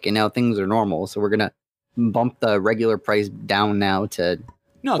pandemic and now things are normal. So we're going to bump the regular price down now to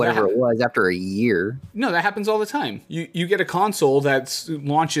whatever it was after a year. No, that happens all the time. You get a console that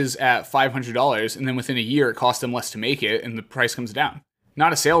launches at $500, and then within a year it costs them less to make it, and the price comes down.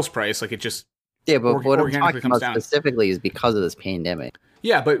 Not a sales price, like it just but what I'm talking about specifically is because of this pandemic.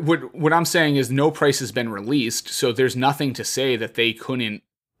 Yeah, but what I'm saying is no price has been released, so there's nothing to say that they couldn't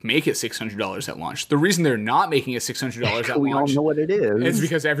make it $600 at launch. The reason they're not making it $600 at launch, we all know what it is. It's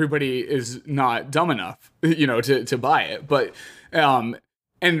because everybody is not dumb enough, to buy it. But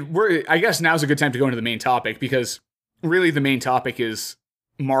and I guess now's a good time to go into the main topic, because really the main topic is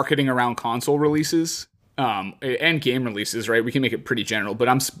marketing around console releases and game releases, right? We can make it pretty general, but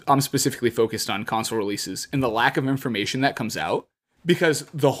I'm specifically focused on console releases and the lack of information that comes out, because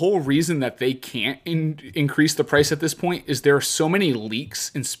the whole reason that they can't increase the price at this point is there are so many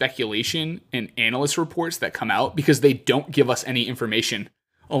leaks and speculation and analyst reports that come out because they don't give us any information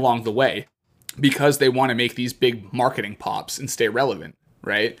along the way, because they want to make these big marketing pops and stay relevant.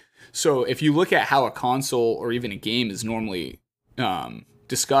 Right? So if you look at how a console or even a game is normally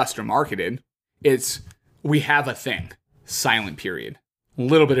discussed or marketed, it's we have a thing, silent period, a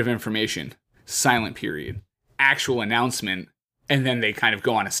little bit of information, silent period, actual announcement, and then they kind of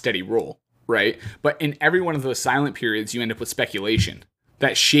go on a steady roll, right? But in every one of those silent periods, you end up with speculation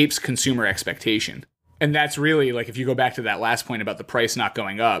that shapes consumer expectation. And that's really, like, if you go back to that last point about the price not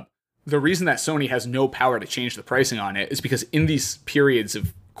going up, the reason that Sony has no power to change the pricing on it is because in these periods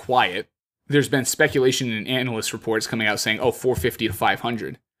of quiet, there's been speculation and analyst reports coming out saying, $450 to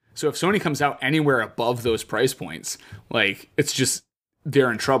 $500. So if Sony comes out anywhere above those price points, like, it's just,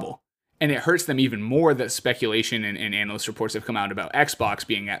 they're in trouble. And it hurts them even more that speculation and analyst reports have come out about Xbox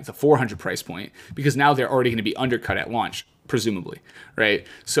being at the $400 price point, because now they're already going to be undercut at launch, presumably, right?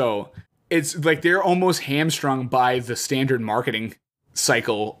 So it's like they're almost hamstrung by the standard marketing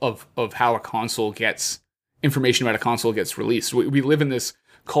cycle of how a console gets information about a console gets released. We live in this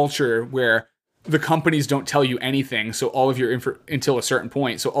culture where the companies don't tell you anything, so all of your until a certain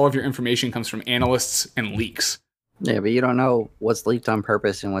point, so all of your information comes from analysts and leaks. Yeah, but you don't know what's leaked on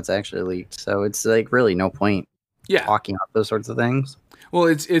purpose and what's actually leaked, so it's like really no point talking about those sorts of things. Well,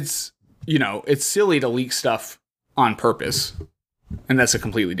 it's silly to leak stuff on purpose, and that's a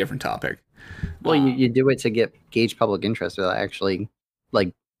completely different topic. Well, you do it to gauge public interest without actually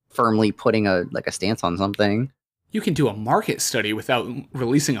like firmly putting a stance on something. You can do a market study without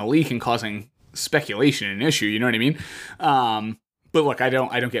releasing a leak and causing speculation an issue. You know what I mean? But look, I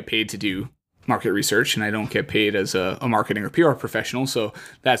don't get paid to do market research, and I don't get paid as a marketing or PR professional. So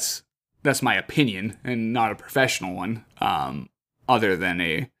that's my opinion and not a professional one, other than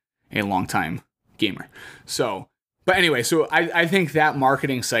a longtime gamer. So, but anyway, so I think that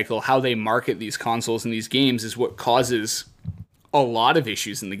marketing cycle, how they market these consoles and these games, is what causes a lot of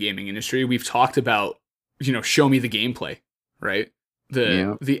issues in the gaming industry. We've talked about, show me the gameplay, right?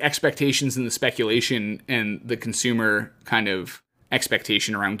 The expectations and the speculation and the consumer kind of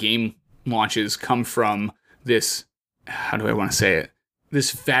expectation around game launches come from this, how do I want to say it?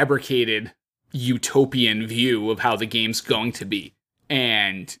 This fabricated utopian view of how the game's going to be.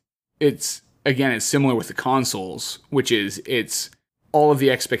 And it's similar with the consoles, which is it's all of the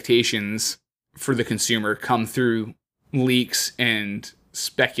expectations for the consumer come through leaks and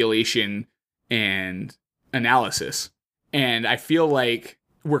speculation and analysis. And I feel like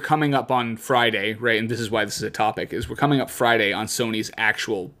we're coming up on Friday, right? And this is why this is a topic, is we're coming up Friday on Sony's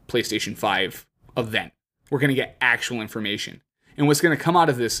actual PlayStation 5 event. We're going to get actual information. And what's going to come out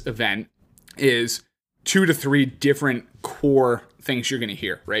of this event is 2 to 3 different core things you're going to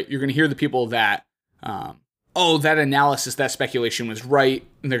hear, right? You're going to hear the people that, that analysis, that speculation was right,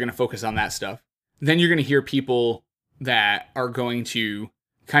 and they're going to focus on that stuff. Then you're going to hear people that are going to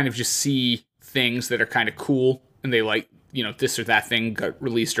kind of just see things that are kind of cool, and they like, this or that thing got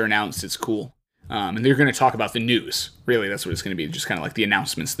released or announced, it's cool. And they're going to talk about the news. Really, that's what it's going to be, just kind of like the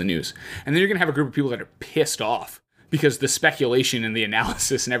announcements, the news. And then you're going to have a group of people that are pissed off because the speculation and the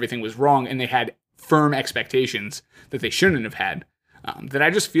analysis and everything was wrong, and they had firm expectations that they shouldn't have had, that I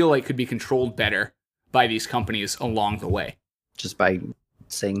just feel like could be controlled better by these companies along the way. Just by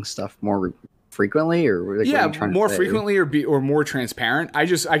saying stuff more frequently, or like, more frequently, or more transparent. I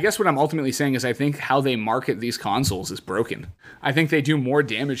guess what I'm ultimately saying is I think how they market these consoles is broken. I think they do more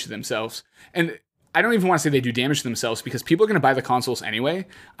damage to themselves, and I don't even want to say they do damage to themselves because people are going to buy the consoles anyway.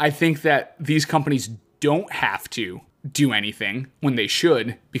 I think that these companies don't have to do anything when they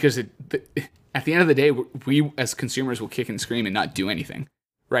should, because at the end of the day, we as consumers will kick and scream and not do anything,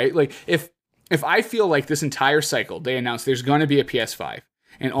 right? Like if I feel like this entire cycle, they announced there's going to be a PS5,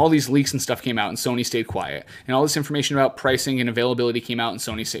 and all these leaks and stuff came out and Sony stayed quiet, and all this information about pricing and availability came out and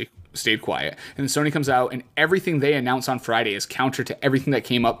Sony stayed quiet, and then Sony comes out and everything they announce on Friday is counter to everything that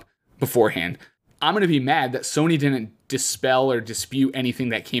came up beforehand. I'm going to be mad that Sony didn't dispel or dispute anything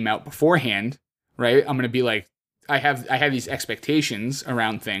that came out beforehand, right? I'm going to be like, I have these expectations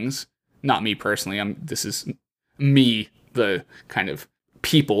around things. Not me personally. This is me, the kind of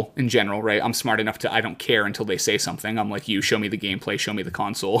people in general, right? I'm smart enough I don't care until they say something. I'm like, you show me the gameplay, show me the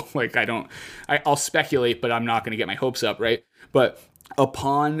console. Like I'll speculate, but I'm not going to get my hopes up, right? But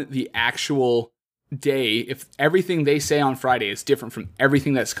upon the actual day, if everything they say on Friday is different from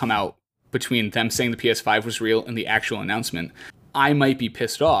everything that's come out between them saying the PS5 was real and the actual announcement, I might be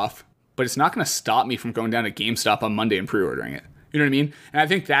pissed off, but it's not going to stop me from going down to GameStop on Monday and pre-ordering it. You know what I mean? And I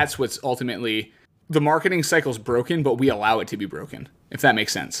think that's what's ultimately, the marketing cycle's broken, but we allow it to be broken, if that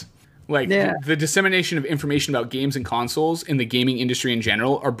makes sense. Like, the dissemination of information about games and consoles in the gaming industry in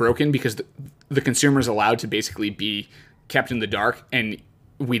general are broken because the consumer is allowed to basically be kept in the dark, and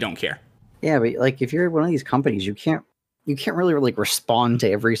we don't care. Yeah, but like if you're one of these companies, you can't really like respond to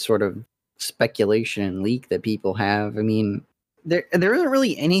every sort of speculation and leak that people have. I mean, there isn't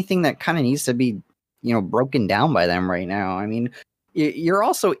really anything that kind of needs to be, broken down by them right now. I mean, you're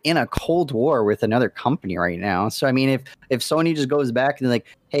also in a cold war with another company right now. So, I mean, if Sony just goes back and like,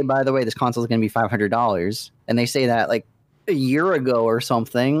 hey, by the way, this console is going to be $500, and they say that like a year ago or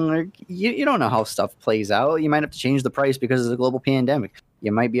something, like, you don't know how stuff plays out. You might have to change the price because of the global pandemic.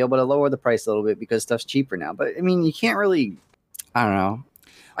 You might be able to lower the price a little bit because stuff's cheaper now. But I mean, you can't really, I don't know.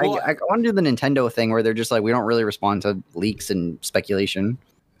 Well, I want to do the Nintendo thing where they're just like, we don't really respond to leaks and speculation.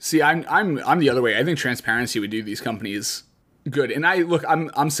 See, I'm the other way. I think transparency would do these companies good. And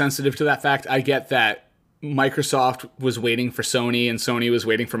I'm sensitive to that fact. I get that Microsoft was waiting for Sony and Sony was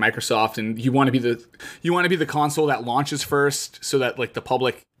waiting for Microsoft, and you want to be the console that launches first so that like the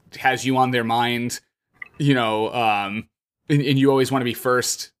public has you on their mind, and you always want to be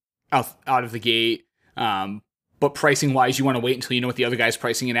first out of the gate. But pricing wise, you want to wait until you know what the other guy's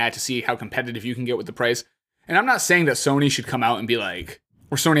pricing it at to see how competitive you can get with the price. And I'm not saying that Sony should come out and be like,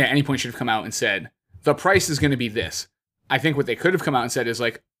 or Sony at any point should have come out and said, the price is going to be this. I think what they could have come out and said is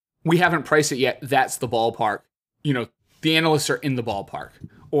like, we haven't priced it yet. That's the ballpark. The analysts are in the ballpark,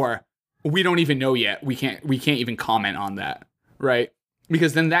 or we don't even know yet. We can't even comment on that. Right.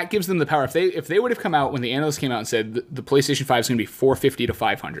 Because then that gives them the power. If they would have come out when the analysts came out and said the PlayStation 5 is going to be $450 to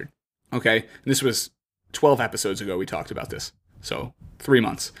 $500. Okay. And this was 12 episodes ago. We talked about this. So 3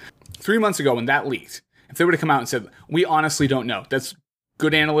 months. 3 months ago when that leaked, if they would have come out and said, we honestly don't know. That's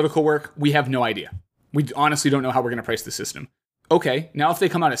good analytical work. We have no idea. We honestly don't know how we're going to price the system. Okay, now if they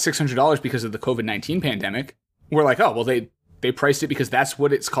come out at $600 because of the COVID-19 pandemic, we're like, oh, well, they priced it because that's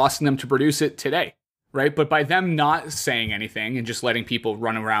what it's costing them to produce it today, right? But by them not saying anything and just letting people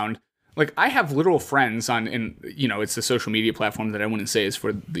run around, like I have literal friends it's a social media platform that I wouldn't say is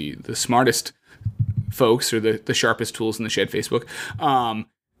for the smartest folks or the sharpest tools in the shed, Facebook.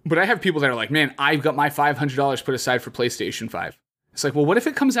 But I have people that are like, man, I've got my $500 put aside for PlayStation 5. It's like, well, what if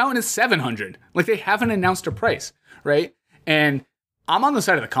it comes out and it's $700? Like they haven't announced a price, right? And I'm on the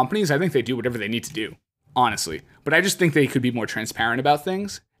side of the companies. I think they do whatever they need to do, honestly. But I just think they could be more transparent about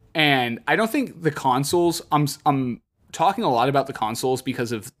things. And I don't think the consoles, I'm talking a lot about the consoles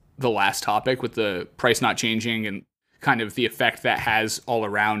because of the last topic with the price not changing and kind of the effect that has all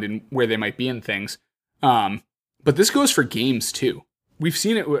around and where they might be in things. But this goes for games too. We've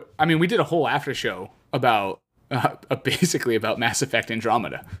seen it. I mean, we did a whole after show about basically about Mass Effect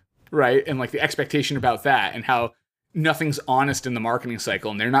Andromeda, right? And like the expectation about that and how nothing's honest in the marketing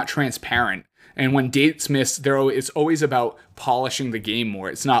cycle and they're not transparent. And when dates miss, it's always about polishing the game more.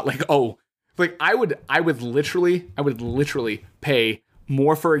 It's not like, oh, like I would literally pay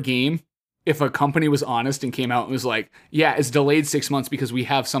more for a game if a company was honest and came out and was like, yeah, it's delayed 6 months because we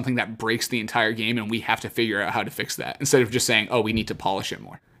have something that breaks the entire game and we have to figure out how to fix that, instead of just saying, oh, we need to polish it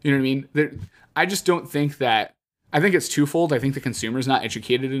more. You know what I mean? I just don't think that. I think it's twofold. I think the consumer's not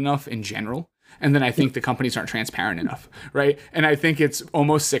educated enough in general. And then I think the companies aren't transparent enough, right? And I think it's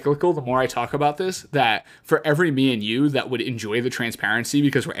almost cyclical the more I talk about this, that for every me and you that would enjoy the transparency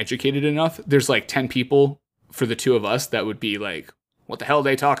because we're educated enough, there's like 10 people for the two of us that would be like, what the hell are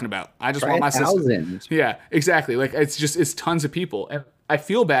they talking about? I just want my system. Yeah, exactly. Like it's tons of people. And I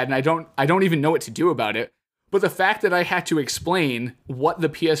feel bad and I don't even know what to do about it. But the fact that I had to explain what the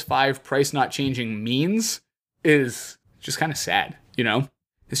PS5 price not changing means is just kind of sad, you know?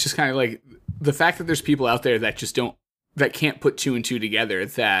 It's just kind of like the fact that there's people out there that that can't put two and two together,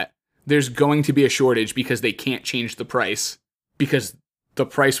 that there's going to be a shortage because they can't change the price because the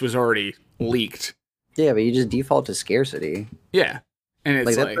price was already leaked. Yeah, but you just default to scarcity. Yeah. And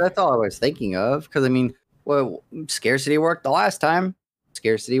it's like that's all I was thinking of. Because I mean, well, scarcity worked the last time.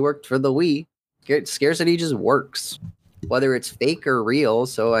 Scarcity worked for the Wii. Scarcity just works, whether it's fake or real.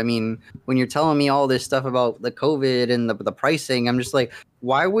 So I mean, when you're telling me all this stuff about the COVID and the pricing, I'm just like,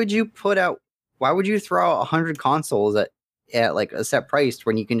 why would you throw out 100 consoles at like a set price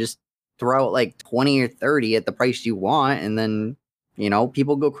when you can just throw out like 20 or 30 at the price you want, and then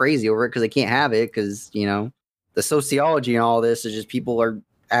people go crazy over it because they can't have it because the sociology and all this is just people are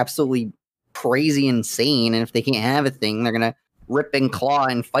absolutely crazy insane, and if they can't have a thing, they're gonna rip and claw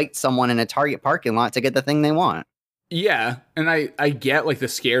and fight someone in a Target parking lot to get the thing they want. Yeah, and I get like the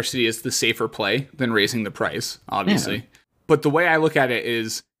scarcity is the safer play than raising the price, obviously. Yeah. But the way I look at it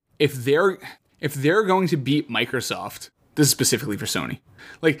is if they're going to beat Microsoft, this is specifically for Sony,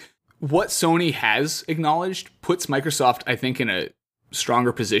 like what Sony has acknowledged puts Microsoft, I think, in a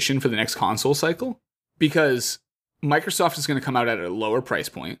stronger position for the next console cycle, because Microsoft is going to come out at a lower price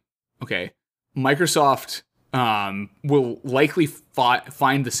point. Okay. Microsoft will likely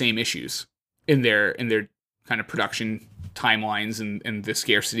find the same issues in their kind of production timelines and the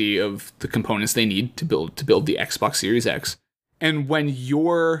scarcity of the components they need to build the Xbox Series X. And when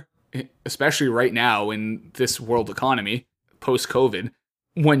you're, especially right now in this world economy, post-COVID,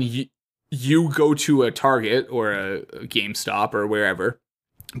 when you go to a Target or a GameStop or wherever,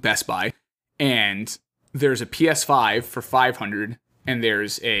 Best Buy, and there's a PS5 for $500 and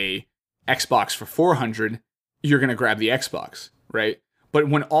there's a Xbox for $400, you're going to grab the Xbox, right? But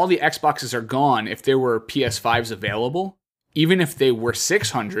when all the Xboxes are gone, if there were PS5s available, even if they were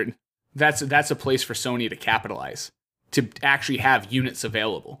 $600, that's a place for Sony to capitalize, to actually have units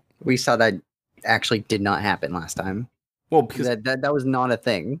available. We saw that actually did not happen last time. Well, because that was not a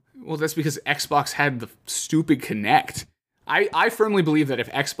thing. Well, that's because Xbox had the stupid Kinect. I firmly believe that if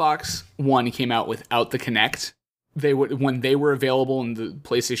Xbox One came out without the Kinect, they would, when they were available and the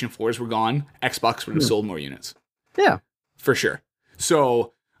PlayStation 4s were gone, Xbox would have sold more units. Yeah, for sure.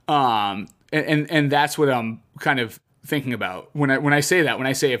 So, and that's what I'm kind of thinking about when I say that. When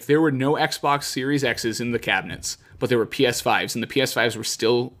I say if there were no Xbox Series X's in the cabinets, but there were PS5s, and the PS5s were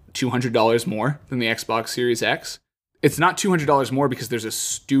still $200 more than the Xbox Series X, it's not $200 more because there's a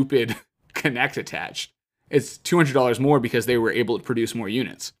stupid Kinect attached. It's $200 more because they were able to produce more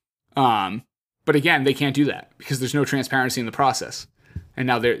units. But again, they can't do that because there's no transparency in the process, and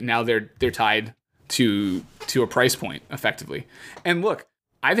now they're tied to a price point effectively. And look,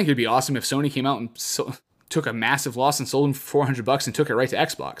 I think it'd be awesome if Sony came out and took a massive loss and sold them for $400 and took it right to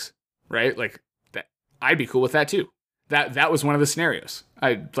Xbox. right? Like that, I'd be cool with that too. That was one of the scenarios.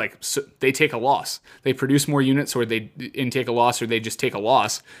 So they take a loss. They produce more units, or they take a loss, or they just take a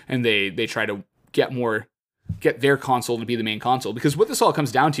loss and they try to get their console to be the main console. Because what this all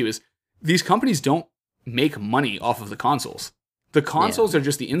comes down to is these companies don't make money off of the consoles. The consoles are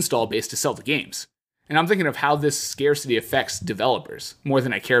just the install base to sell the games. And I'm thinking of how this scarcity affects developers more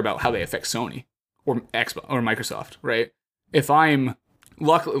than I care about how they affect Sony or Xbox or Microsoft, right? If I'm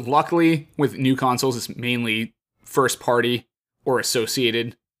luckily with new consoles, it's mainly first party or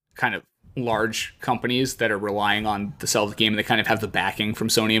associated kind of large companies that are relying on the sell of the game, and they kind of have the backing from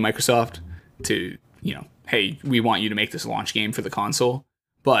Sony and Microsoft to, hey, we want you to make this launch game for the console.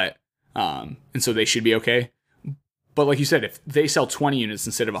 But and so they should be okay. But like you said, if they sell 20 units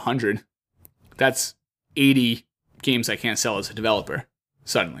instead of 100, that's 80 games I can't sell as a developer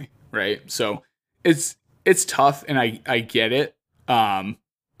suddenly, right? So it's tough, and I get it.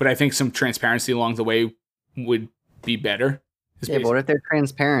 But I think some transparency along the way would be better. Yeah, but what if they're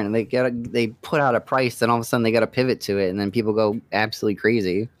transparent and they put out a price, and all of a sudden they got to pivot to it, and then people go absolutely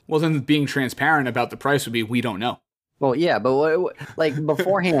crazy? Well, then being transparent about the price would be, we don't know. Well, yeah, but like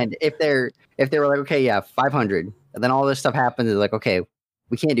beforehand, if they were like, okay, yeah, 500, and then all this stuff happens, they're like, okay,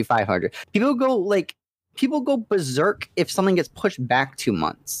 we can't do 500. People go berserk if something gets pushed back 2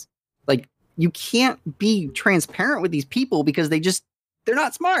 months. Like, you can't be transparent with these people because they're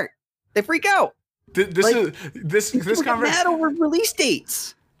not smart. They freak out. This conversation mad over release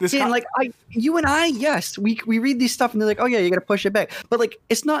dates. You and I, yes, we read these stuff and they're like, oh yeah, you got to push it back. But like,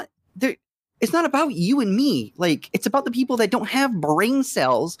 it's not about you and me. Like, it's about the people that don't have brain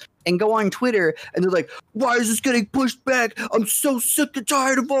cells and go on Twitter and they're like, why is this getting pushed back? I'm so sick and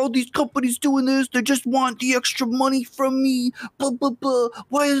tired of all these companies doing this. They just want the extra money from me. Blah, blah, blah.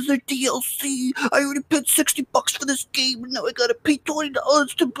 Why is there DLC? I already paid $60 for this game, and now I gotta pay $20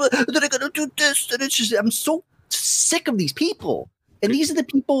 and then I gotta do this. And it's just, I'm so sick of these people. And these are the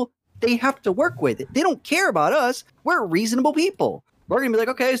people they have to work with. They don't care about us. We're reasonable people. We're going to be like,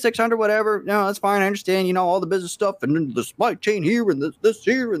 okay, 600, whatever. No, that's fine. I understand, all the business stuff, and then the supply chain here, and this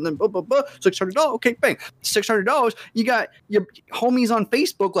here, and then blah, blah, blah. $600. Okay, bang. $600. You got your homies on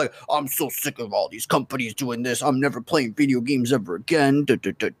Facebook like, I'm so sick of all these companies doing this. I'm never playing video games ever again.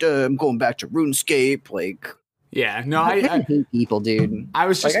 I'm going back to RuneScape. Like, yeah, no, I hate people, dude. I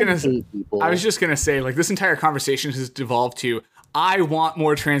was just gonna say, like, this entire conversation has devolved to, I want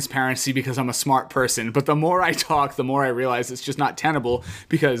more transparency because I'm a smart person. But the more I talk, the more I realize it's just not tenable,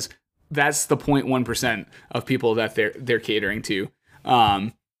 because that's the 0.1% of people that they're catering to.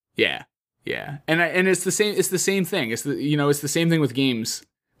 Yeah. And it's the same. It's the same thing. It's the same thing with games.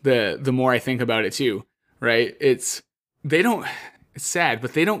 The more I think about it too, right? It's sad,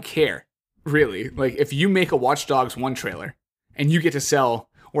 but they don't care really. Like, if you make a Watch Dogs 1 trailer and you get to sell,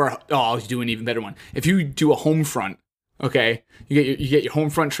 or I'll do an even better one. If you do a Homefront. Okay, you get your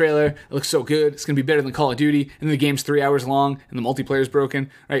Homefront trailer. It looks so good. It's gonna be better than Call of Duty. And then the game's 3 hours long, and the multiplayer's broken.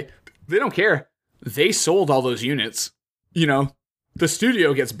 Right? They don't care. They sold all those units. The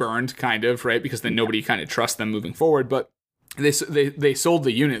studio gets burned, kind of, right? Because then nobody kind of trusts them moving forward. But they sold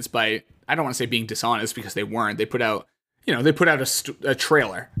the units by, I don't want to say being dishonest, because they weren't. They put out a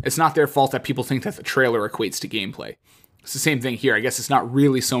trailer. It's not their fault that people think that the trailer equates to gameplay. It's the same thing here. I guess it's not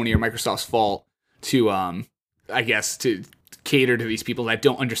really Sony or Microsoft's fault to cater to these people that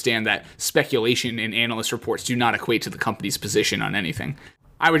don't understand that speculation and analyst reports do not equate to the company's position on anything.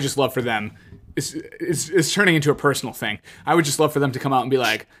 I would just love for them, it's turning into a personal thing. I would just love for them to come out and be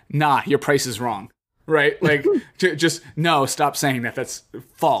like, nah, your price is wrong, right? Like, just, no, stop saying that. That's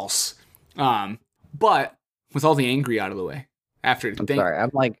false. But with all the angry out of the way,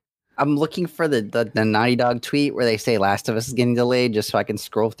 I'm looking for the Naughty Dog tweet where they say Last of Us is getting delayed, just so I can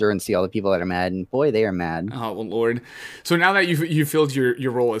scroll through and see all the people that are mad. And boy, they are mad. Oh, well, Lord. So now that you've filled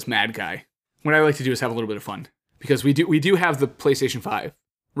your role as mad guy, what I like to do is have a little bit of fun. Because we do have the PlayStation 5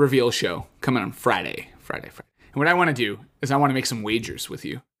 reveal show coming on Friday. And what I want to do is I want to make some wagers with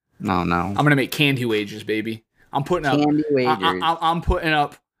you. Oh, no. I'm going to make candy wagers, baby. I'm putting up candy wagers. I'm putting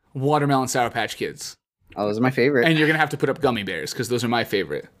up Watermelon Sour Patch Kids. Oh, those are my favorite. And you're going to have to put up Gummy Bears, because those are my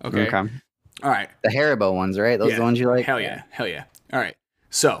favorite. Okay. All right. The Haribo ones, right? Those are the ones you like? Hell yeah. All right.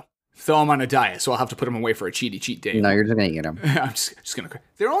 So, though I'm on a diet, so I'll have to put them away for a cheat day. No, you're just going to eat them. I'm just going to.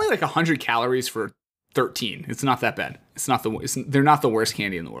 They're only like 100 calories for 13. It's not that bad. They're not the worst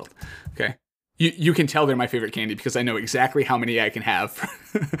candy in the world. Okay. You can tell they're my favorite candy because I know exactly how many I can have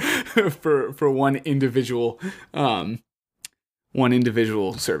for one individual serving.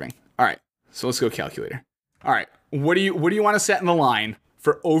 All right. So let's go calculator. All right. What do you want to set in the line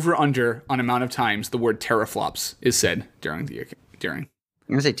for over under on amount of times the word teraflops is said during?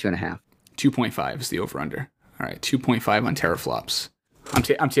 I'm gonna say 2.5. 2.5 is the over-under. All right, 2.5 on teraflops.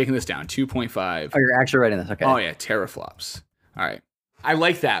 I'm taking this down. 2.5. Oh, you're actually writing this. Okay. Oh yeah, teraflops. All right. I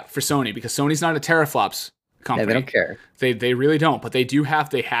like that for Sony because Sony's not a teraflops company. Yeah, they don't care. They really don't, but they have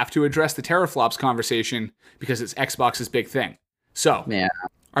to address the teraflops conversation because it's Xbox's big thing. So, Yeah.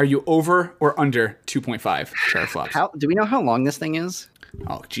 Are you over or under 2.5 teraflops? Do we know how long this thing is?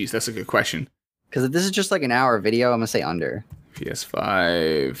 Oh, geez, that's a good question. Because if this is just like an hour video, I'm gonna say under.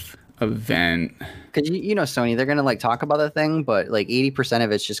 PS5 event. Because you know Sony, they're gonna like talk about the thing, but like 80%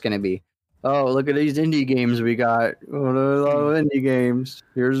 of it's just gonna be, oh, look at these indie games we got. Oh, there's a lot of indie games.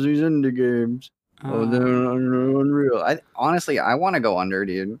 Here's these indie games. Oh, they're unreal. Honestly, I want to go under,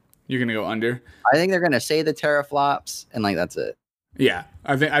 dude. You're gonna go under? I think they're gonna say the teraflops and like that's it. Yeah,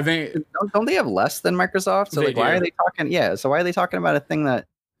 I think. Don't they have less than Microsoft? So like, why are they talking? Yeah, so why are they talking about a thing that?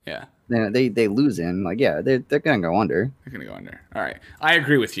 Yeah. They lose in? Like, yeah, they're gonna go under. They're gonna go under. All right, I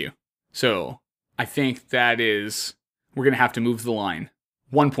agree with you. So I think we're gonna have to move the line.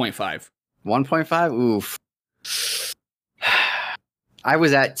 1.5. 1.5. Oof. I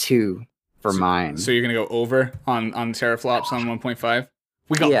was at 2 for mine. So you're gonna go over on teraflops on 1.5.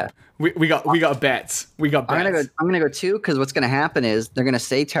 We got bets. We got bets. I'm gonna go 2 because what's gonna happen is they're gonna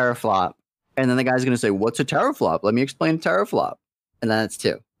say teraflop, and then the guy's gonna say, "What's a teraflop? Let me explain teraflop," and then it's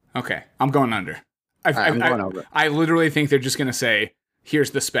 2. Okay, I'm going under. I'm going over. I literally think they're just gonna say,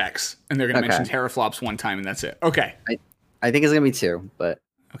 "Here's the specs," and they're gonna mention teraflops one time, and that's it. Okay. I think it's gonna be 2, but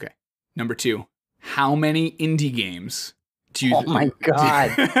okay. Number 2. How many indie games do you? Oh my god!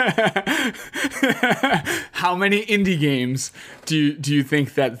 How many indie games do you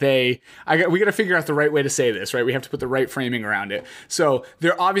think that we got to figure out the right way to say this, right? We have to put the right framing around it. So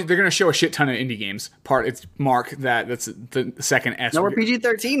they're going to show a shit ton of indie games. It's Mark that's the second S. No, we're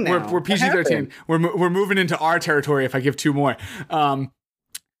PG-13 now. We're PG-13. We're moving into our territory. If I give 2 more,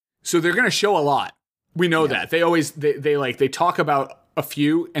 so they're going to show a lot. We know that they talk about a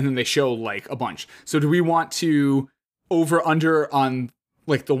few and then they show like a bunch. So do we want to over under on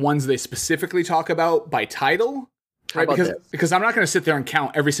like the ones they specifically talk about by title? Right? Because I'm not going to sit there and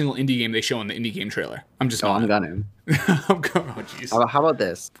count every single indie game they show in the indie game trailer. I'm just I'm gonna. Oh jeez. How about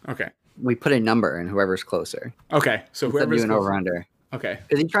this? Okay. We put a number and whoever's closer. Okay. So whoever's doing over under. Okay.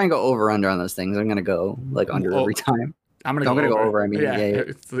 Because you try and go over under on those things, I'm gonna go like under every time. I'm gonna go over. I mean, yeah.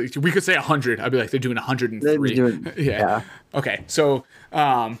 We could say 100. I'd be like, they're doing 103. Yeah. Okay. So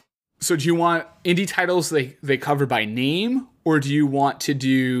do you want indie titles they cover by name, or do you want to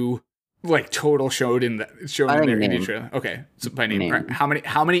do like total showed in their indie trailer? Okay, so by name. Right. How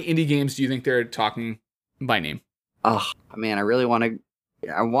many indie games do you think they're talking by name? Oh man, I really want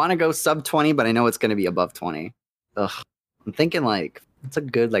to go sub 20, but I know it's going to be above 20. Ugh, I'm thinking like it's a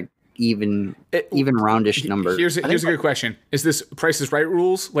good like even roundish number. Here's a good question: is this Price is Right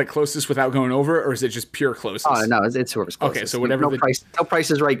rules, like closest without going over, or is it just pure closest? Oh no, it's whoever's closest. Okay, so whatever. No Price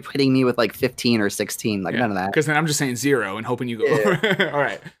is Right hitting me with like 15 or 16, like none of that. Because then I'm just saying 0 and hoping you go over. All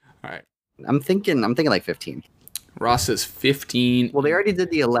right. I'm thinking like 15. Ross says 15. Well, they already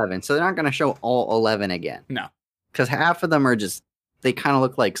did the 11, so they're not going to show all 11 again. No, because half of them are just they kind of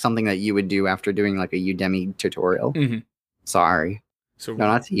look like something that you would do after doing like a Udemy tutorial. Mm-hmm. Sorry. So no,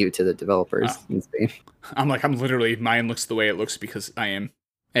 not to you, to the developers in Spain. I'm literally, mine looks the way it looks because I am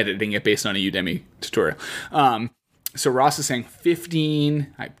editing it based on a Udemy tutorial. So Ross is saying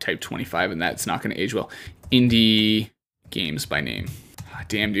 15. I typed 25 and that's not going to age well. Indie games by name.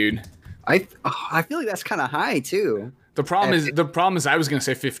 Damn, dude. I feel like that's kind of high too. The problem is I was going to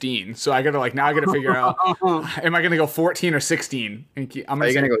say 15. So I got to figure out, am I going to go 14 or 16? Are you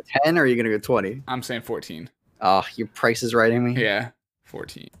going to go 10 or are you going to go 20? I'm saying 14. Oh, your Price is Right me? Yeah.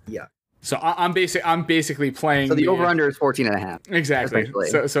 14. Yeah. So I'm basically playing. So the over under is 14.5. Exactly.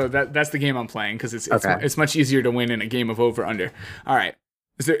 So that's the game I'm playing because it's much easier to win in a game of over under. All right.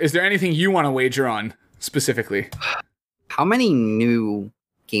 Is there anything you want to wager on specifically? How many new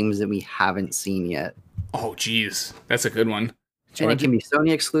games that we haven't seen yet? Oh, geez, that's a good one. And it can be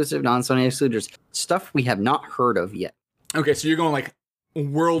Sony exclusive, non-Sony exclusive, just stuff we have not heard of yet. Okay, so you're going like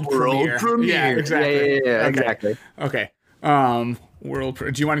world premiere. Yeah, exactly. Yeah, exactly. Okay. Do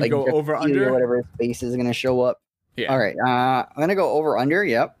you want to go over under? Whatever space is going to show up. Yeah. All right. I'm going to go over under.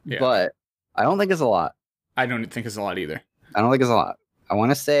 Yep. Yeah. But I don't think it's a lot. I don't think it's a lot either. I don't think it's a lot. I want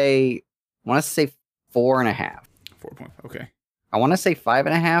to say 4.5. 4.5. Okay. I want to say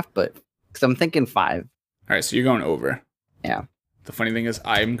 5.5, but because I'm thinking 5. All right. So you're going over. Yeah. The funny thing is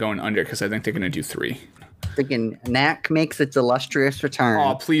I'm going under because I think they're going to do 3. Thinking Knack makes its illustrious return.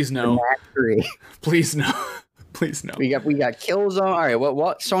 Oh, please no. Knack 3. Please no. Please no. We got Killzone. All right,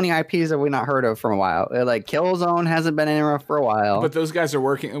 what Sony IPs have we not heard of for a while? Like Killzone hasn't been anywhere for a while. But those guys are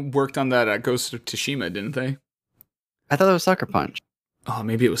worked on that Ghost of Tsushima, didn't they? I thought it was Sucker Punch. Oh,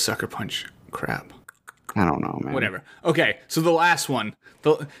 maybe it was Sucker Punch. Crap. I don't know, man. Whatever. Okay, so the last one.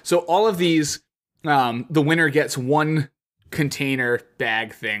 So all of these, the winner gets one container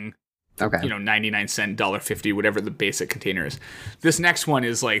bag thing. Okay. 99 cent, $1.50, whatever the basic container is. This next one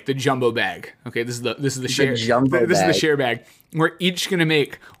is like the jumbo bag. Okay, this is the share. This is the share bag. We're each gonna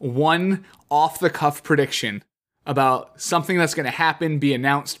make one off the cuff prediction about something that's gonna happen, be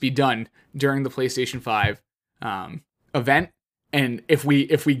announced, be done during the PlayStation 5 event. And if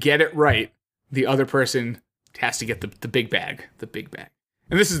we get it right, the other person has to get the big bag. The big bag.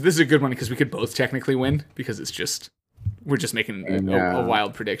 And this is a good one because we could both technically win because we're just making a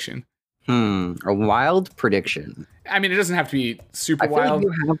wild prediction. A wild prediction. I mean, it doesn't have to be super I feel wild.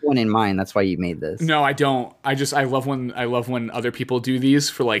 like you have one in mind. That's why you made this. No, I don't. I love when other people do these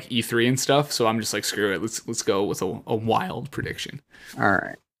for like E3 and stuff. So I'm just like, screw it. Let's go with a wild prediction. All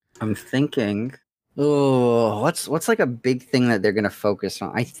right. I'm thinking. Oh, what's like a big thing that they're gonna focus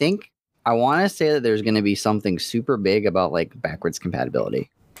on? I want to say that there's gonna be something super big about like backwards compatibility.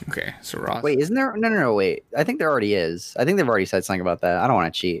 Okay, so Ross. Wait, isn't there? No. Wait, I think there already is. I think they've already said something about that. I don't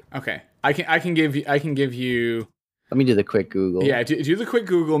want to cheat. Okay, I can give you. Let me do the quick Google. Yeah, do the quick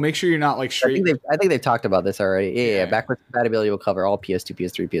Google. Make sure you're not like straight. I think they've talked about this already. Yeah. Backwards compatibility will cover all PS2,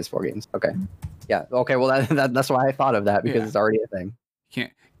 PS3, PS4 games. Okay. Yeah. Okay. Well, that's why I thought of that because it's already a thing.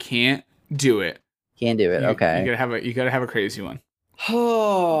 Can't do it. Can't do it. Okay. You gotta have a crazy one.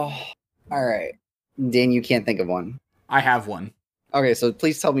 Oh. All right. Dan, you can't think of one. I have one. Okay, so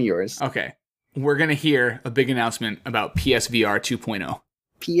please tell me yours. Okay. We're going to hear a big announcement about PSVR 2.0.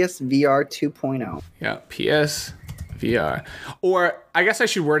 PSVR 2.0. Yeah, PSVR. Or I guess I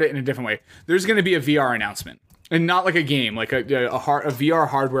should word it in a different way. There's going to be a VR announcement. And not like a game, like a VR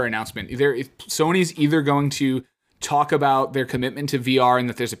hardware announcement. Sony's either going to talk about their commitment to VR and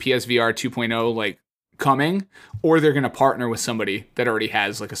that there's a PSVR 2.0 like coming, or they're going to partner with somebody that already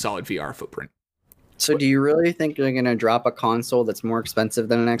has like a solid VR footprint. So do you really think they're going to drop a console that's more expensive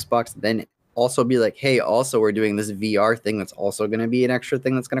than an Xbox, then also be like, hey, also we're doing this VR thing that's also going to be an extra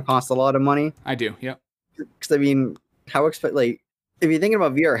thing that's going to cost a lot of money? I do, yep. Because I mean, like if you're thinking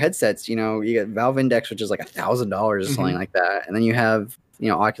about VR headsets, you get Valve Index, which is like $1,000 or something like that, and then you have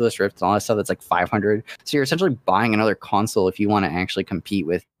Oculus Rift and all that stuff that's like $500. So you're essentially buying another console if you want to actually compete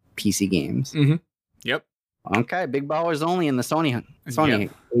with PC games. Mm-hmm. Yep. Okay, big ballers only in the Sony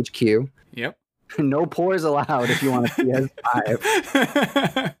HQ. Yep. No pores allowed if you want a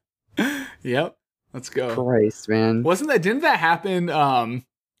PS5. Yep. Let's go. Christ, man. Didn't that happen?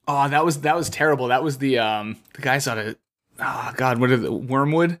 That was terrible. That was the guys out of what are the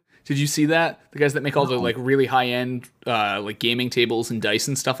Wormwood? Did you see that? The guys that make all the like really high end like gaming tables and dice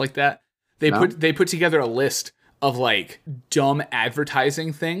and stuff like that. They put together a list of like dumb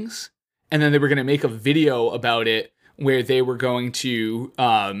advertising things, and then they were going to make a video about it where they were going to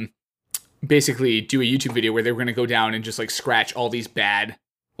basically do a YouTube video where they were going to go down and just like scratch all these bad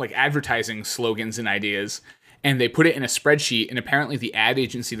like advertising slogans and ideas, and they put it in a spreadsheet, and apparently the ad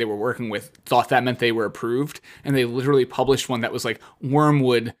agency they were working with thought that meant they were approved, and they literally published one that was like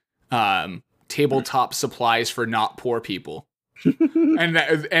Wormwood tabletop supplies for not poor people.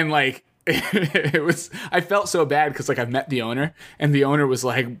 and like it was, I felt so bad because like I've met the owner, and the owner was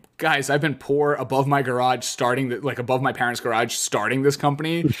like, guys, I've been poor above my garage above my parents' garage starting this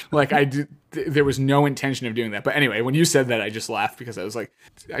company. Like there was no intention of doing that. But anyway, when you said that, I just laughed because I was like,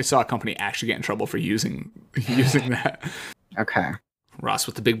 I saw a company actually get in trouble for using that. Okay. Ross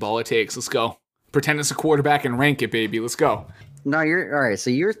with the big ball it takes. Let's go. Pretend it's a quarterback and rank it, baby. Let's go. No, you're all right. So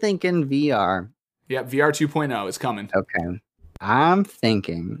you're thinking VR. Yeah, VR 2.0 is coming. Okay. I'm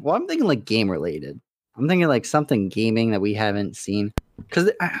thinking like game related. I'm thinking like something gaming that we haven't seen.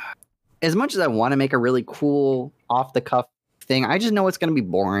 Because as much as I want to make a really cool off the cuff thing, I just know it's going to be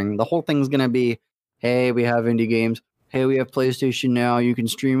boring. The whole thing's going to be, hey, we have indie games. Hey, we have PlayStation Now. You can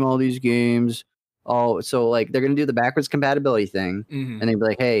stream all these games. Oh, so like they're going to do the backwards compatibility thing. Mm-hmm. And they'd be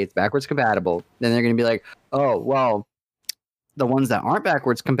like, hey, it's backwards compatible. Then they're going to be like, oh, well, the ones that aren't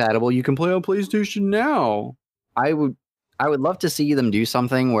backwards compatible, you can play on PlayStation Now. I would love to see them do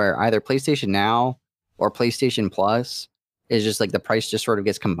something where either PlayStation Now or PlayStation Plus is just like the price just sort of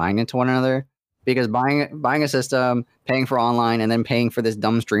gets combined into one another. Because buying a system, paying for online, and then paying for this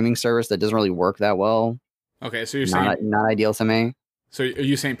dumb streaming service that doesn't really work that well. Okay, so you're saying not ideal to me. So are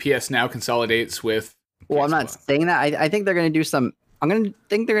you saying PS Now consolidates with? Well, I'm not saying that. I think they're going to do some. They're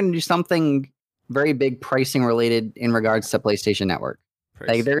going to do something very big pricing related in regards to PlayStation Network.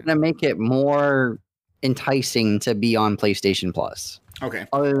 Like they're going to make it more enticing to be on PlayStation Plus. Okay.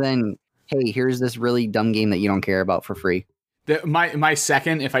 Other than, hey, here's this really dumb game that you don't care about for free. My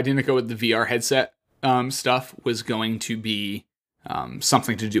second, if I didn't go with the VR headset stuff, was going to be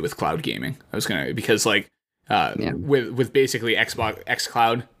something to do with cloud gaming. I was gonna, because like with basically Xbox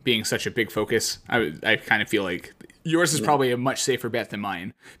xCloud being such a big focus, I kind of feel like yours is probably a much safer bet than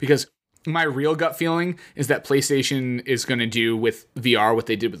mine, because my real gut feeling is that PlayStation is going to do with VR what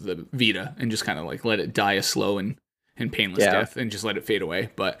they did with the Vita and just kind of like let it die a slow and painless death and just let it fade away.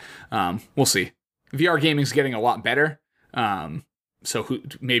 But we'll see. VR gaming's getting a lot better. So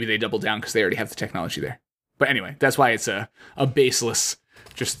maybe they double down because they already have the technology there. But anyway, that's why it's a baseless,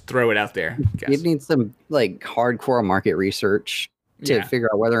 just throw it out there. You need some like hardcore market research to figure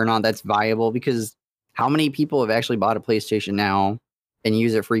out whether or not that's viable, because how many people have actually bought a PlayStation now and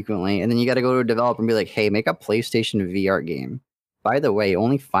use it frequently? And then you got to go to a developer and be like, hey, make a PlayStation VR game. By the way,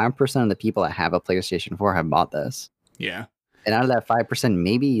 only 5% of the people that have a PlayStation 4 have bought this. Yeah. And out of that 5%,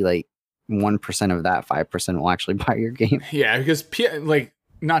 maybe like 1% of that 5% will actually buy your game. Yeah, because like,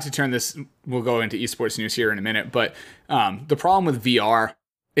 not to turn this, we'll go into esports news here in a minute, but the problem with VR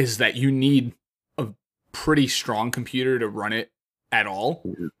is that you need a pretty strong computer to run it at all.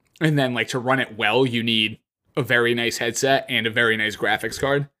 And then like to run it well, you need a very nice headset and a very nice graphics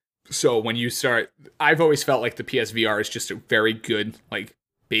card. So when you start, I've always felt like the PSVR is just a very good, like,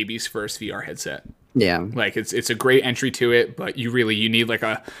 baby's first VR headset. Yeah. Like it's a great entry to it, but you need like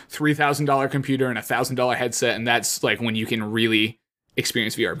a $3,000 computer and $1,000 headset. And that's like when you can really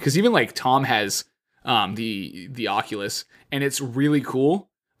experience VR, because even like Tom has the Oculus, and it's really cool.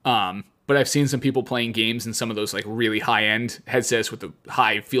 But I've seen some people playing games in some of those like really high end headsets with the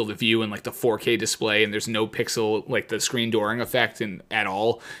high field of view and like the 4K display, and there's no pixel, like the screen dooring effect at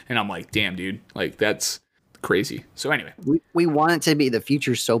all. And I'm like, damn, dude, like that's crazy. So anyway, we want it to be the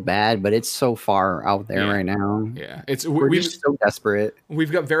future so bad, but it's so far out there right now. Yeah, we're just so desperate.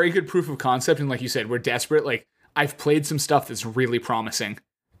 We've got very good proof of concept, and like you said, we're desperate. Like I've played some stuff that's really promising,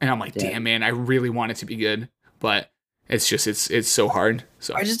 and I'm like, damn, man, I really want it to be good, but it's just it's so hard.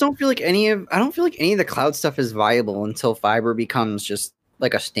 So I just don't feel like any of the cloud stuff is viable until fiber becomes just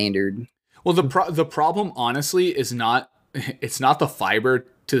like a standard. Well, the problem honestly is not the fiber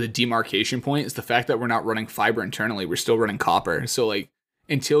to the demarcation point. It's the fact that we're not running fiber internally. We're still running copper. So like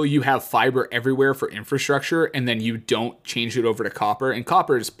until you have fiber everywhere for infrastructure, and then you don't change it over to copper, and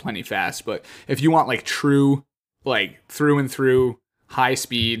copper is plenty fast, but if you want like true, like through and through high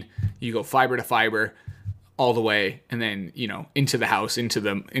speed, you go fiber to fiber all the way, and then, you know, into the house, into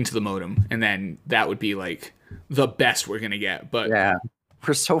the modem, and then that would be like the best we're gonna get. But yeah,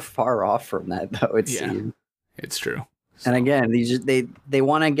 we're so far off from that, though. It seems. It's true. So. And again, they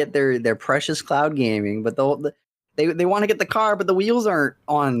want to get their precious cloud gaming, but they want to get the car, but the wheels aren't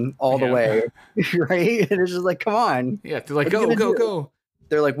on all the way, right? And it's just like, come on. Yeah, they're like, go.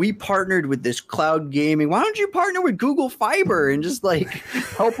 They're like, we partnered with this cloud gaming. Why don't you partner with Google Fiber and just like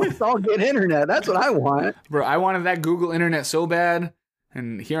help us all get internet? That's what I want. Bro, I wanted that Google internet so bad.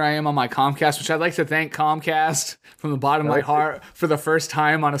 And here I am on my Comcast, which I'd like to thank Comcast from the bottom of my heart for the first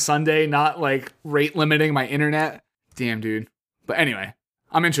time on a Sunday, not like rate limiting my internet. Damn, dude. But anyway,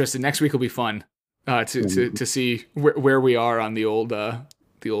 I'm interested. Next week will be fun to see where we are on the old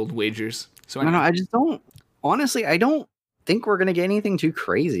wagers. So anyway. No, I just don't. Honestly, I don't think we're gonna get anything too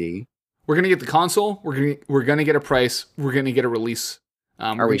crazy. We're gonna get the console. We're gonna get a price. We're gonna get a release.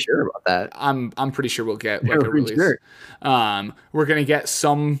 Are we sure about that? I'm pretty sure we'll get like a release. Sure. We're gonna get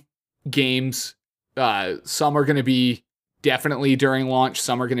some games. Some are gonna be definitely during launch.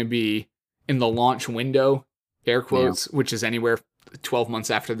 Some are gonna be in the launch window, air quotes, which is anywhere 12 months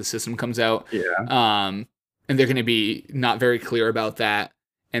after the system comes out. Yeah. And they're gonna be not very clear about that.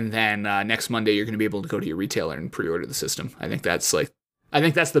 And then next Monday, you're going to be able to go to your retailer and pre-order the system. I think that's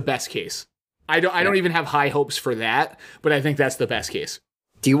the best case. I don't even have high hopes for that, but I think that's the best case.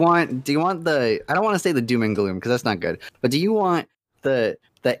 Do you want the? I don't want to say the doom and gloom because that's not good. But do you want the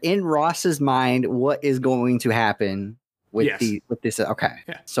in Ross's mind what is going to happen with this? Okay.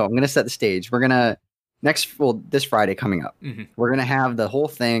 Yeah. So I'm going to set the stage. We're gonna this Friday coming up. Mm-hmm. We're gonna have the whole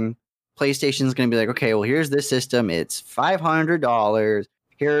thing. PlayStation's going to be like, okay, well here's this system. It's $500.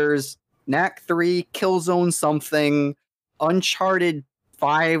 Here's Knack 3, Killzone something, Uncharted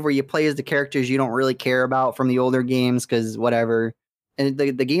 5, where you play as the characters you don't really care about from the older games because whatever. And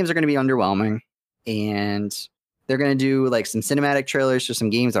the games are going to be underwhelming. And they're going to do like some cinematic trailers for some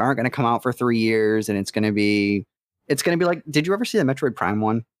games that aren't going to come out for 3 years. And it's going to be like, did you ever see the Metroid Prime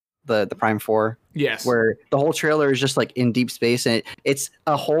one? The Prime 4? Yes. Where the whole trailer is just like in deep space and it's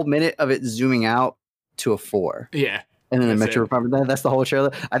a whole minute of it zooming out to a 4. Yeah. And then the That's Metro it. Republic. That's the whole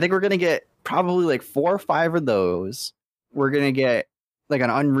trailer. I think we're gonna get probably like 4 or 5 of those. We're gonna get like an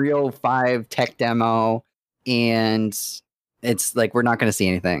Unreal 5 tech demo, and it's like we're not gonna see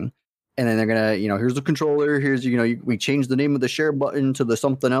anything. And then they're gonna, here's the controller. Here's we changed the name of the share button to the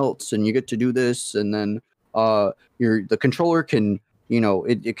something else, and you get to do this. And then the controller can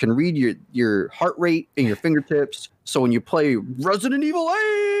it can read your heart rate and your fingertips. So when you play Resident Evil 8,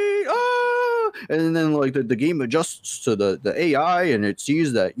 and then like the game adjusts to the AI, and it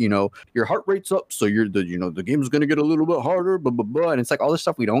sees that your heart rate's up, so the game's gonna get a little bit harder, blah blah blah. And it's like all this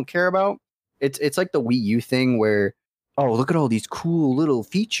stuff we don't care about. It's like the Wii U thing where, oh, look at all these cool little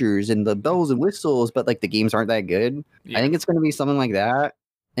features and the bells and whistles, but like the games aren't that good. Yeah. I think it's gonna be something like that.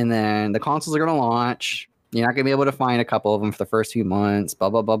 And then the consoles are gonna launch. You're not gonna be able to find a couple of them for the first few months. Blah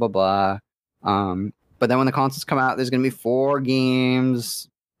blah blah blah blah. But then when the consoles come out, there's gonna be 4 games.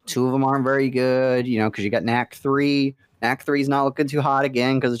 2 of them aren't very good, because you got Knack 3. Knack 3 is not looking too hot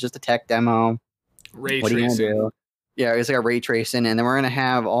again because it's just a tech demo. Ray What are you gonna tracing. do? Yeah, it's like a ray tracing, and then we're gonna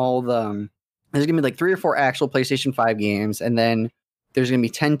have all the. There's gonna be like 3 or 4 actual PlayStation 5 games, and then there's gonna be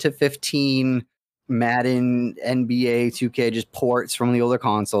 10 to 15 Madden, NBA, 2K just ports from the older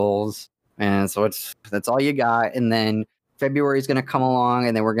consoles. And so that's all you got. And then February is going to come along,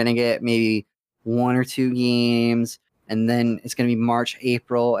 and then we're going to get maybe 1 or 2 games. And then it's going to be March,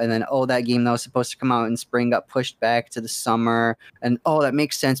 April. And then, that game that was supposed to come out in spring got pushed back to the summer. And, that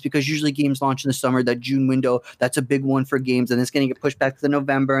makes sense because usually games launch in the summer. That June window, that's a big one for games. And it's going to get pushed back to the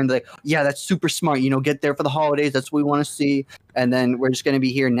November. And they're like, yeah, that's super smart. Get there for the holidays. That's what we want to see. And then we're just going to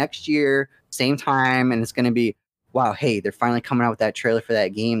be here next year, same time. And it's going to be, wow, hey, they're finally coming out with that trailer for that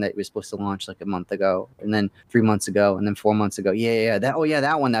game that was supposed to launch like a month ago, and then 3 months ago, and then 4 months ago.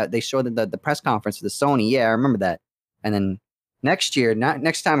 That one that they showed at the press conference for the Sony. Yeah, I remember that. And then next year, not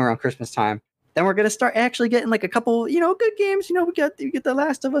next time around Christmas time, then we're gonna start actually getting like a couple, good games. We get The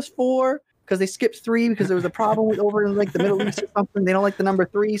Last of Us 4 because they skipped 3 because there was a problem with over in like the Middle East or something. They don't like the number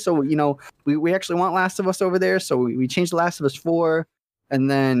 3, so we actually want Last of Us over there, so we changed The Last of Us 4, and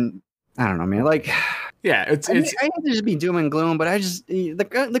then I don't know, man, like. Yeah, I hate to just be doom and gloom, but I just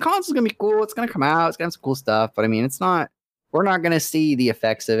the console's gonna be cool. It's gonna come out. It's gonna have some cool stuff, but I mean, we're not gonna see the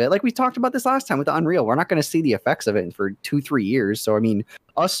effects of it. Like we talked about this last time with the Unreal, we're not gonna see the effects of it for 2-3 years. So I mean,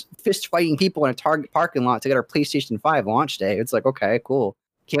 us fist fighting people in a Target parking lot to get our PlayStation 5 launch day, it's like, okay, cool.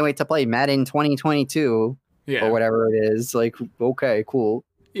 Can't wait to play Madden 2022 or whatever it is. Like, okay, cool.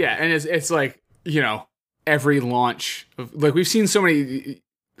 Yeah, and it's like every launch of, like, we've seen so many.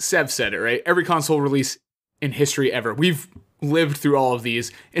 Sev said it, right? Every console release in history ever. We've lived through all of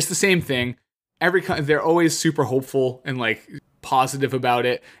these. It's the same thing. They're always super hopeful and like positive about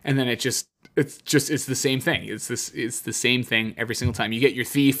it, and then it's the same thing. It's the same thing every single time. You get your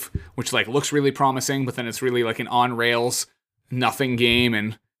Thief, which like looks really promising, but then it's really like an on rails nothing game.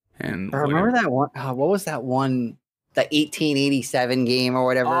 And I remember that one. What was that one? The 1887 game or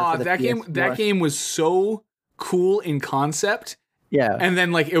whatever. That game was so cool in concept. Yeah, and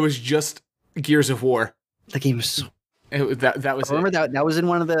then like it was just Gears of War. The game was so. That was. I remember that was in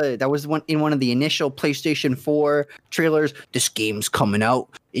one of the initial PlayStation 4 trailers. This game's coming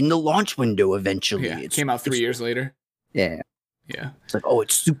out in the launch window eventually. Yeah, it came out 3 years later. Yeah. Yeah. It's like,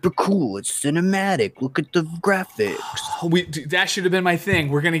 it's super cool. It's cinematic. Look at the graphics. That should have been my thing.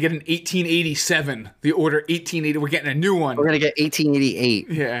 We're gonna get an 1887. The Order 1880. We're getting a new one. We're gonna get 1888.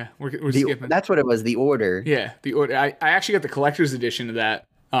 Yeah, we're skipping. That's what it was. The Order. Yeah, the Order. I actually got the collector's edition of that.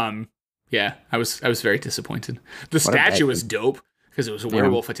 Yeah, I was very disappointed. The statue was dope because it was a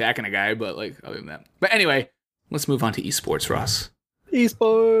werewolf attacking a guy, but like other than that. But anyway, let's move on to esports, Ross.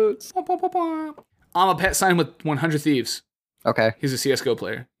 Esports. I'm a pet signed with 100 Thieves. Okay. He's a CSGO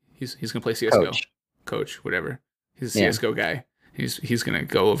player. He's gonna play CSGO. Coach, whatever. He's a CSGO guy. He's gonna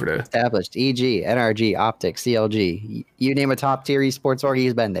go over to established EG, NRG, Optics, CLG. You name a top tier esports org,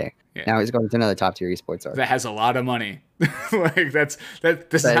 he's been there. Yeah. Now he's going to another top tier esports org that has a lot of money. Like this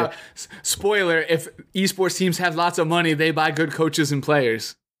is how. Spoiler: if esports teams have lots of money, they buy good coaches and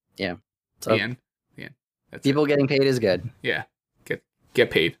players. Yeah. So, the end. That's people getting paid is good. Yeah. Get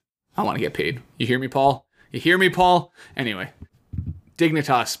paid. I want to get paid. You hear me, Paul? Anyway,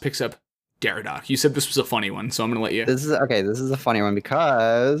 Dignitas picks up Daradoc. You said this was a funny one, so I'm gonna let you. This is a funny one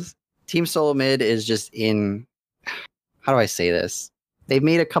because Team Solo Mid is just in. How do I say this? They've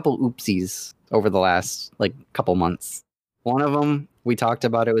made a couple oopsies over the last couple months. One of them we talked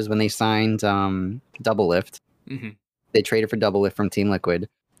about it was when they signed Double Lift. Mm-hmm. They traded for Double Lift from Team Liquid.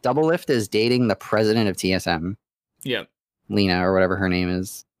 Double Lift is dating the president of TSM. Yep. Lena or whatever her name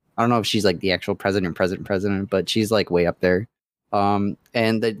is. I don't know if she's like the actual president, but she's like way up there. And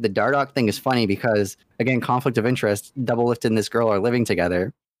the Dardock thing is funny because, again, conflict of interest. Doublelift and this girl are living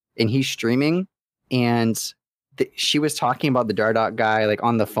together, and he's streaming, and she was talking about the Dardock guy like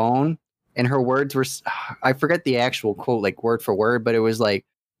on the phone, and her words were, I forget the actual quote like word for word, but it was like,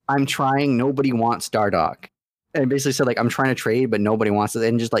 "I'm trying, nobody wants Dardock," and it basically said like, "I'm trying to trade, but nobody wants it,"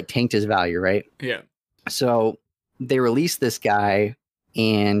 and just like tanked his value, right? Yeah. So they release this guy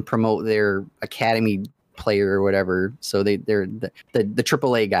and promote their academy player or whatever. So they're the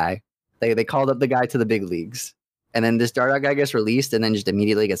AAA guy. They called up the guy to the big leagues, and then this Dardock guy gets released and then just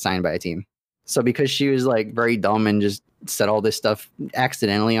immediately gets signed by a team. So because she was like very dumb and just said all this stuff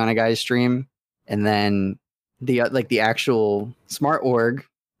accidentally on a guy's stream, and then the actual smart org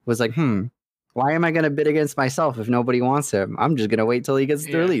was like, why am I going to bid against myself if nobody wants him? I'm just going to wait till he gets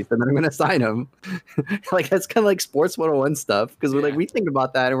released and then I'm going to sign him. Like, that's kind of like sports 101 stuff. Cause we're like, we think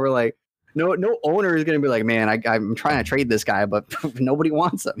about that and we're like, no owner is going to be like, man, I'm trying to trade this guy, but nobody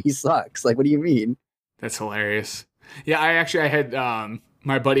wants him. He sucks. Like, what do you mean? That's hilarious. Yeah. I had,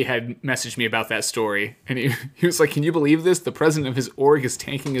 my buddy had messaged me about that story, and he was like, can you believe this? The president of his org is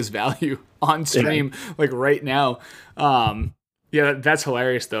tanking his value on stream, like right now. Yeah, that's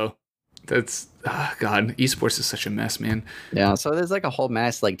hilarious though. That's God, esports is such a mess, man. Yeah, so there's like a whole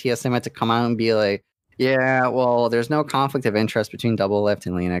mess. Like TSM had to come out and be like, yeah, well, there's no conflict of interest between Doublelift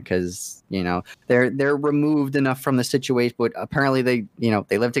and Lena because they're removed enough from the situation. But apparently they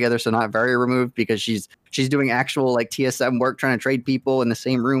live together, so not very removed because she's doing actual like TSM work, trying to trade people in the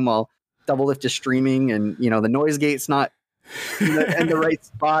same room while Doublelift is streaming, and the noise gate's not in the right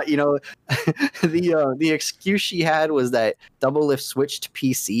spot. The excuse she had was that Doublelift switched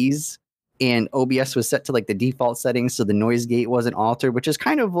PCs. And OBS was set to like the default settings, so the noise gate wasn't altered, which is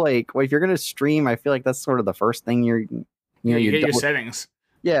kind of like, well, if you're gonna stream, I feel like that's sort of the first thing you get your settings.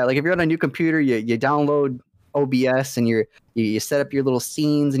 Yeah, like if you're on a new computer, you download OBS and you set up your little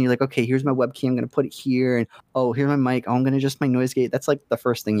scenes, and you're like, okay, here's my webcam, I'm gonna put it here, and here's my mic, I'm gonna adjust my noise gate. That's like the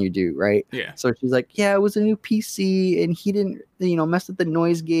first thing you do, right? Yeah. So she's like, yeah, it was a new PC, and he didn't, mess with the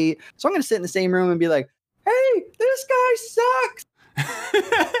noise gate, so I'm gonna sit in the same room and be like, hey, this guy sucks.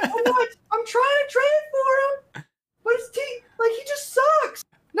 I'm trying to trade for him, but his team, he just sucks.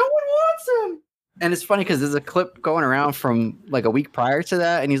 No one wants him. And it's funny because there's a clip going around from like a week prior to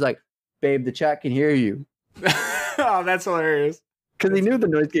that, and he's like, babe, the chat can hear you. Oh, that's hilarious. Because he knew the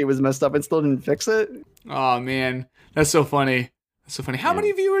noise gate was messed up and still didn't fix it. Oh, man. That's so funny. That's so funny. How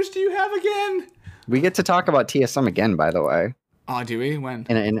many viewers do you have again? We get to talk about TSM again, by the way. Oh, do we? When?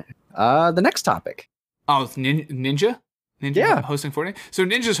 In the next topic. Oh, Ninja? Ninja hosting Fortnite? So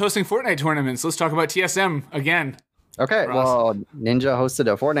Ninja's hosting Fortnite tournaments. Let's talk about TSM again. Okay, well, Ninja hosted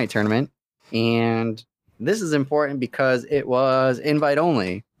a Fortnite tournament, and this is important because it was invite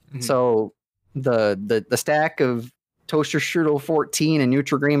only. Mm-hmm. So the stack of Toaster Strudel 14 and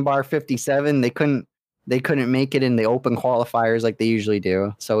Nutri-Grain Bar 57, they couldn't make it in the open qualifiers like they usually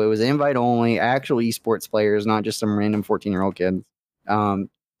do. So it was invite only, actual esports players, not just some random 14-year-old kids.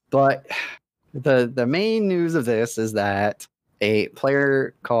 But the main news of this is that a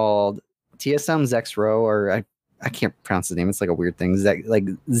player called TSM Zexro, or I can't pronounce his name. It's like a weird thing.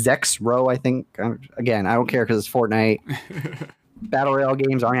 Zexro, I think. Again, I don't care because it's Fortnite. Battle Royale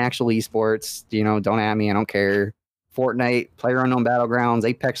games aren't actual esports. Don't at me. I don't care. Fortnite, PlayerUnknown Battlegrounds,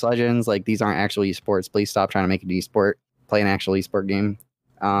 Apex Legends, these aren't actual esports. Please stop trying to make it esport. Play an actual esport game.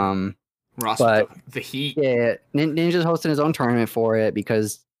 Ross, but the heat. Yeah, Ninja's hosting his own tournament for it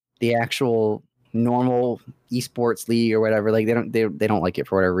because the actual normal esports league or whatever, they don't like it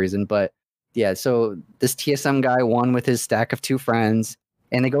for whatever reason. But yeah, so this TSM guy won with his stack of two friends,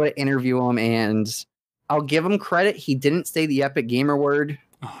 and they go to interview him, and I'll give him credit. He didn't say the epic gamer word.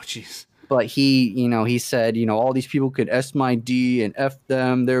 Oh, jeez. But he said, all these people could S my D and F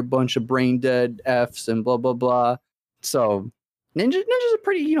them. They're a bunch of brain dead Fs and blah, blah, blah. So Ninja's a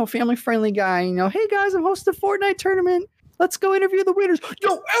pretty, family friendly guy. Hey guys, I'm hosting a Fortnite tournament. Let's go interview the winners.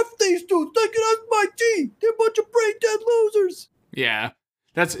 Yo, F these dudes. They can F my D. They're a bunch of brain dead losers. Yeah.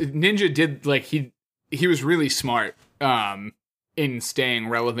 That's Ninja did he was really smart in staying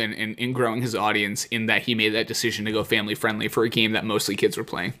relevant and in growing his audience, in that he made that decision to go family friendly for a game that mostly kids were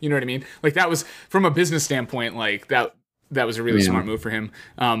playing. You know what I mean? That was, from a business standpoint, that was a really smart move for him.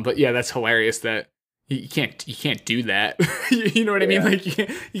 But yeah, that's hilarious that you can't do that. You know what I mean?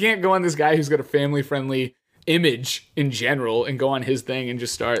 You can't go on this guy who's got a family friendly image in general and go on his thing and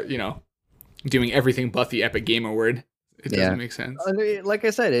just start, doing everything but the epic gamer word. It doesn't make sense. Like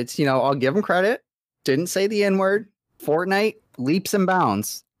I said, it's, I'll give him credit. Didn't say the N word. Fortnite, leaps and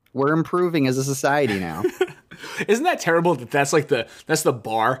bounds. We're improving as a society now. Isn't that terrible that that's the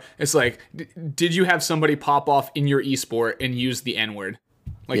bar? It's like, did you have somebody pop off in your esport and use the N-word?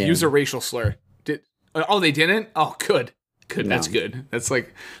 Like, use a racial slur. Oh, they didn't? Oh, good. Good, no. That's good. That's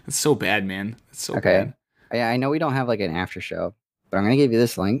so bad, man. That's so bad. I know we don't have like an after show, but I'm going to give you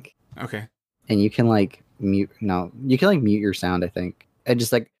this link. Okay. And you can like mute your sound, I think. And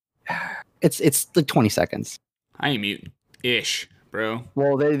just like, it's like 20 seconds. I ain't mute-ish, bro.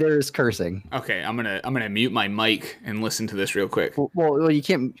 Well, there's cursing. Okay, I'm gonna mute my mic and listen to this real quick. Well, you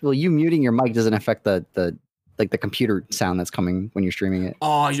can't. Well, you muting your mic doesn't affect the computer sound that's coming when you're streaming it.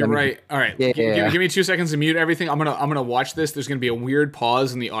 Oh, you're right. All right, give me 2 seconds to mute everything. I'm gonna watch this. There's gonna be a weird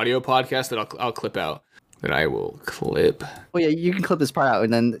pause in the audio podcast that I'll clip out. That I will clip. Well, yeah, you can clip this part out,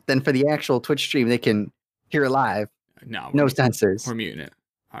 and then for the actual Twitch stream, they can hear it live. No censors. We're muting it.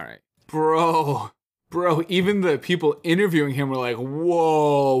 All right, bro. Even the people interviewing him were like,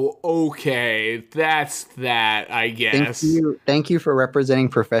 "Whoa, okay, that's that, I guess." Thank you for representing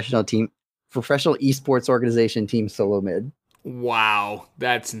professional esports organization Team Solo Mid. Wow,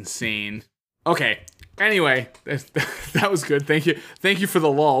 that's insane. Okay. Anyway, that was good. Thank you for the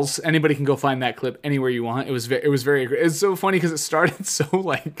lulz. Anybody can go find that clip anywhere you want. It was very. It's so funny because it started so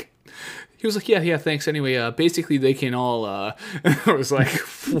like. He was like, yeah, thanks. Anyway, basically they can all. I was like,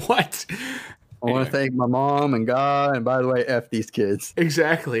 what? I want to thank my mom and God, and by the way, F these kids.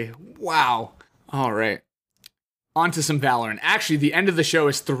 Exactly. Wow. All right. On to some Valorant. Actually, the end of the show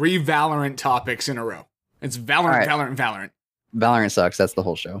is 3 Valorant topics in a row. It's Valorant, right. Valorant. Valorant sucks. That's the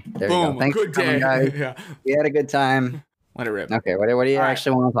whole show. There Boom. You go. Thanks good for coming, day. guys. Yeah. We had a good time. Let it rip. Okay, what do you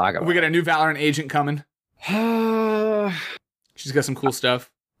actually want to talk about? We got a new Valorant agent coming. She's got some cool stuff.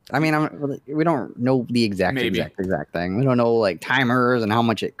 I mean, we don't know the exact thing. We don't know like timers and how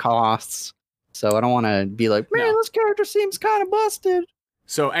much it costs. So I don't want to be like, man, this character seems kind of busted.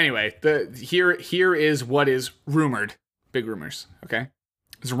 So anyway, here is what is rumored. Big rumors. Okay,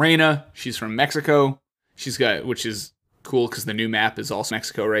 it's Reyna. She's from Mexico. Which is cool because the new map is also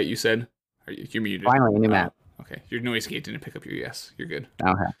Mexico, right? You said you're muted. Finally, a new map. Okay, your noise gate didn't pick up your yes. You're good.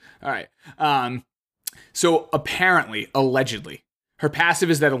 Okay. All right. So apparently, allegedly, her passive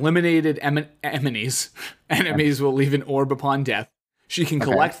is that eliminated enemies will leave an orb upon death. She can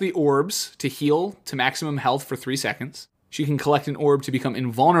collect the orbs to heal to maximum health for 3 seconds. She can collect an orb to become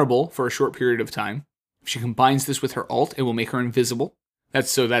invulnerable for a short period of time. If she combines this with her ult, it will make her invisible.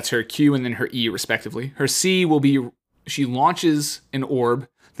 That's her Q and then her E, respectively. Her C will be, she launches an orb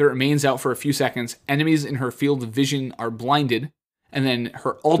that remains out for a few seconds. Enemies in her field of vision are blinded. And then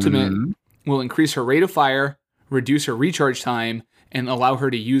her ultimate will increase her rate of fire, reduce her recharge time, and allow her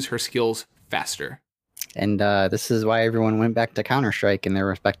to use her skills faster. And this is why everyone went back to Counter-Strike in their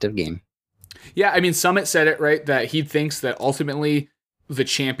respective game. Yeah, I mean, Summit said it, right? That he thinks that ultimately the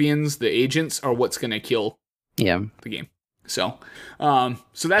champions, the agents, are what's going to kill the game. So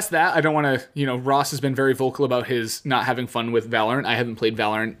that's that. I don't want to, Ross has been very vocal about his not having fun with Valorant. I haven't played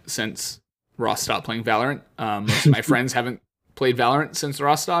Valorant since Ross stopped playing Valorant. Most of my friends haven't played Valorant since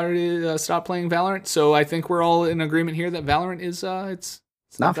Ross stopped playing Valorant. So I think we're all in agreement here that Valorant is, it's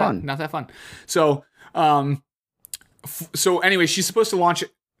not fun. Not that fun. So, so anyway, she's supposed to launch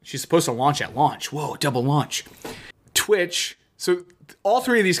at launch. Whoa, double launch. Twitch. So all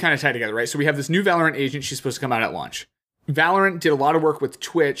 3 of these kind of tie together, right? So we have this new Valorant agent. She's supposed to come out at launch. Valorant did a lot of work with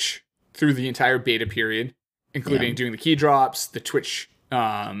Twitch through the entire beta period, including doing the key drops, the Twitch,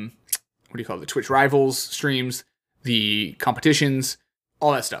 the Twitch Rivals streams, the competitions,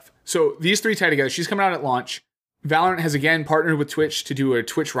 all that stuff. So these 3 tie together. She's coming out at launch. Valorant has again partnered with Twitch to do a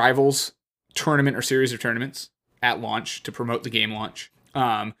Twitch Rivals tournament or series of tournaments at launch to promote the game launch,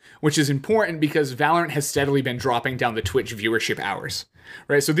 which is important because Valorant has steadily been dropping down the Twitch viewership hours,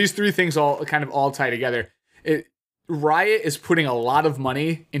 right? So these 3 things all tie together. Riot is putting a lot of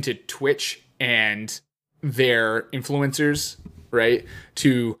money into Twitch and their influencers, right,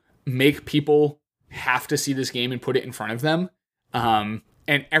 to make people have to see this game and put it in front of them. And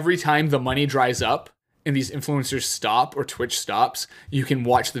every time the money dries up and these influencers stop or Twitch stops, you can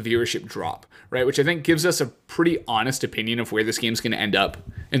watch the viewership drop, right? Which I think gives us a pretty honest opinion of where this game's going to end up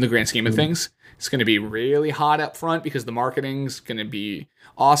in the grand scheme of things. It's going to be really hot up front because the marketing's going to be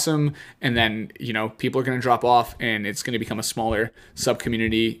awesome. And then, people are going to drop off and it's going to become a smaller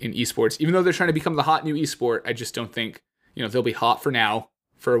sub-community in esports. Even though they're trying to become the hot new esport, I just don't think, they'll be hot for now,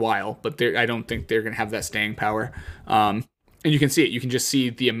 for a while, but I don't think they're going to have that staying power. And you can see it. You can just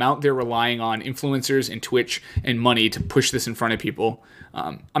see the amount they're relying on influencers and Twitch and money to push this in front of people.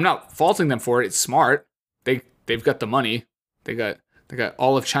 I'm not faulting them for it. It's smart. They've got the money. They got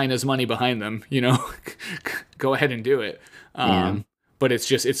all of China's money behind them. Go ahead and do it. But it's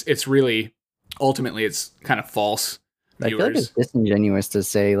just it's really ultimately it's kind of false I feel like it's viewers. disingenuous to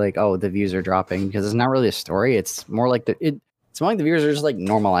say like, oh, the views are dropping because it's not really a story. It's more like it's more like the viewers are just like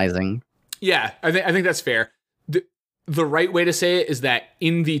normalizing. Yeah, I think that's fair. The right way to say it is that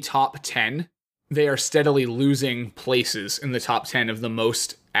in the top 10, they are steadily losing places in the top 10 of the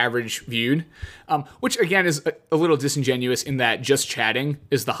most average viewed, which again is a little disingenuous in that just chatting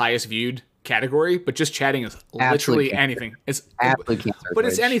is the highest viewed category, but just chatting is literally anything. It's Absolutely can't search but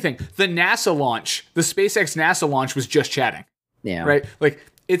it's Twitch. anything. The NASA launch, the SpaceX NASA launch was just chatting, Yeah. right? Like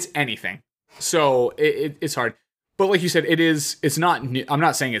it's anything. So it's hard. But like you said, it's not, I'm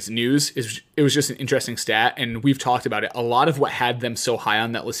not saying it's news. It was just an interesting stat. And we've talked about it. A lot of what had them so high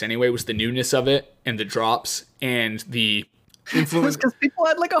on that list anyway was the newness of it and the drops and the influence. Because people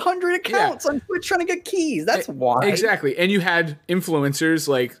had like 100 accounts on Twitch trying to get keys. That's why. Exactly. And you had influencers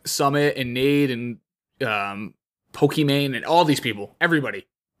like Summit and Nade and Pokimane and all these people, everybody,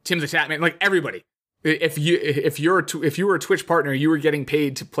 Tim the Tatman, like everybody. If you were a Twitch partner, you were getting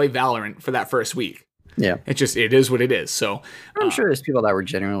paid to play Valorant for that first week. Yeah, it is what it is. So I'm sure there's people that were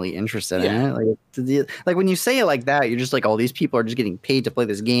genuinely interested in it. Like when you say it like that, you're just like, oh, these people are just getting paid to play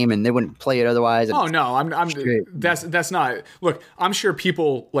this game, and they wouldn't play it otherwise. Oh no, that's not. Look, I'm sure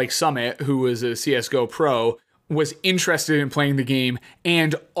people like Summit, who was a CS:GO pro, was interested in playing the game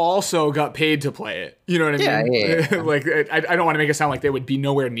and also got paid to play it. You know what I mean? Yeah. Like I don't want to make it sound like they would be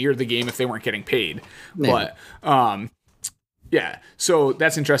nowhere near the game if they weren't getting paid. Yeah. But yeah. So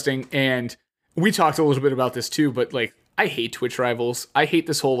that's interesting. And we talked a little bit about this too, but like I hate Twitch rivals. I hate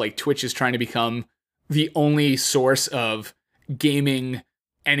this whole like Twitch is trying to become the only source of gaming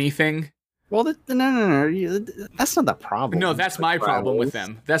anything. Well, no. That's not the problem. No, that's my problem with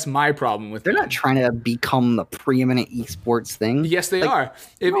them. That's my problem with them. They're not trying to become the preeminent esports thing. Yes, they are.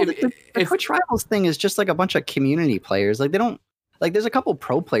 The Twitch Rivals thing is just like a bunch of community players. Like they don't like. There's a couple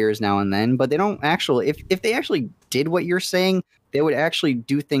pro players now and then, but they don't actually. If they actually did what you're saying, they would actually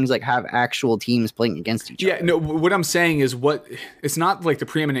do things like have actual teams playing against each other. Yeah, no. What I'm saying is it's not like the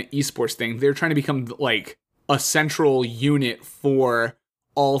preeminent esports thing. They're trying to become like a central unit for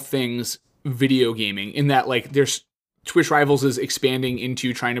all things video gaming, in that like there's Twitch Rivals is expanding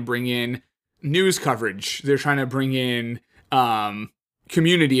into trying to bring in news coverage. They're trying to bring in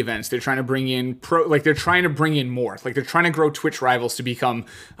community events. They're trying to bring in they're trying to bring in more. Like they're trying to grow Twitch Rivals to become,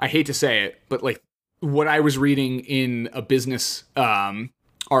 I hate to say it, but like what I was reading in a business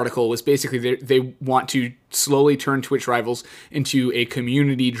article was basically they want to slowly turn Twitch Rivals into a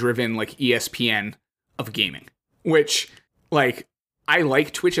community driven like ESPN of gaming, which like I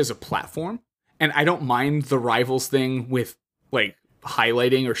like Twitch as a platform, and I don't mind the Rivals thing with like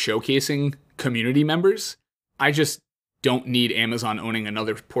highlighting or showcasing community members. I just don't need Amazon owning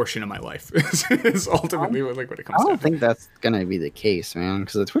another portion of my life. Is ultimately what it comes down to. I don't think that's gonna be the case, man.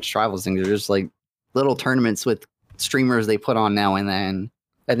 Because the Twitch Rivals things are just like little tournaments with streamers they put on now and then.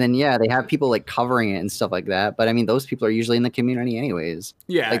 And then, yeah, they have people like covering it and stuff like that. But I mean, those people are usually in the community anyways.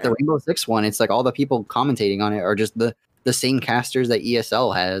 Yeah. Like the Rainbow Six one, it's like all the people commentating on it are just the same casters that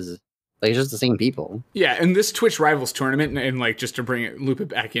ESL has. Like, it's just the same people. Yeah, and this Twitch Rivals tournament, and like just to loop it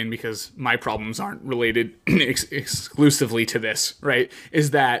back in because my problems aren't related exclusively to this, right?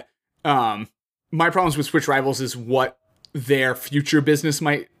 Is that my problems with Twitch Rivals is what their future business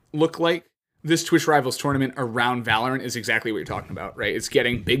might look like. This Twitch Rivals tournament around Valorant is exactly what you're talking about, right? It's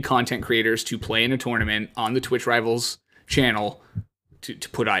getting big content creators to play in a tournament on the Twitch Rivals channel to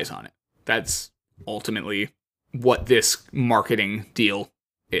put eyes on it. That's ultimately what this marketing deal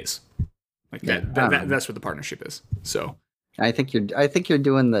is. Like that's what the partnership is. So I think you're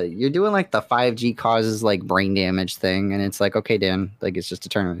doing like the 5G causes like brain damage thing, and it's like, okay, Dan, like it's just a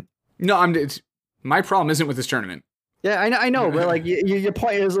tournament. No, my problem isn't with this tournament. Yeah, I know, but like your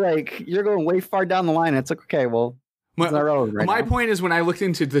point is like you're going way far down the line. And it's like, okay, well, it's not relevant right my now. point is when I looked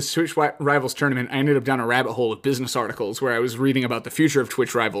into the Twitch Rivals tournament, I ended up down a rabbit hole of business articles where I was reading about the future of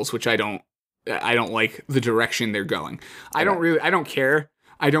Twitch Rivals, which I don't like the direction they're going. I don't care.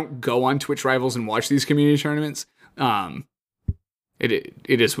 I don't go on Twitch Rivals and watch these community tournaments. It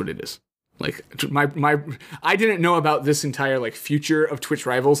is what it is. Like I didn't know about this entire like future of Twitch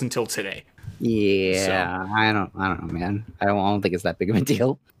Rivals until today. Yeah, so, I don't know, man. I don't think it's that big of a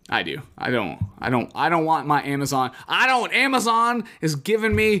deal. I do. I don't want my Amazon. Amazon is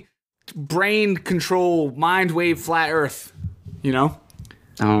giving me brain control, mind wave, flat Earth. You know.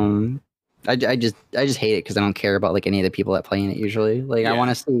 I just hate it because I don't care about like any of the people that play in it usually. Like I want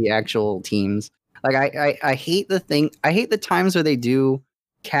to see actual teams. Like I hate the times where they do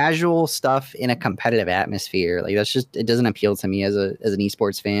casual stuff in a competitive atmosphere. Like it doesn't appeal to me as an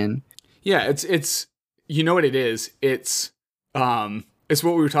esports fan. Yeah, it's you know what it is. It's it's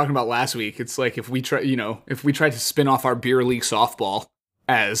what we were talking about last week. It's like if we tried to spin off our beer league softball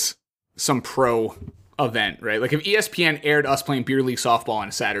as some pro event, right? Like if ESPN aired us playing beer league softball on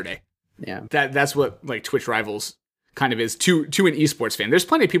a Saturday, that's what like Twitch Rivals kind of is to an esports fan. There's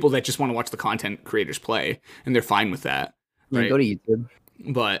plenty of people that just want to watch the content creators play, and they're fine with that. Right? Go to YouTube.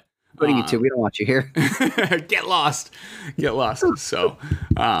 But go to YouTube. We don't want you here. Get lost. So,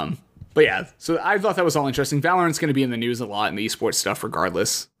 but yeah, so I thought that was all interesting. Valorant's going to be in the news a lot in the esports stuff,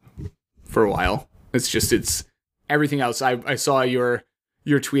 regardless, for a while. It's everything else. I saw your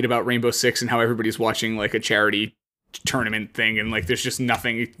tweet about Rainbow Six and how everybody's watching like a charity tournament thing, and like there's just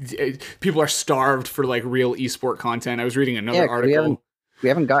nothing. People are starved for like real esport content. I was reading another article. We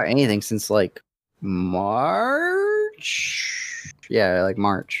haven't got anything since like March. Yeah, like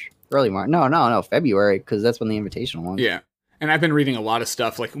March. Early March. No, February, because that's when the invitational was. Yeah. And I've been reading a lot of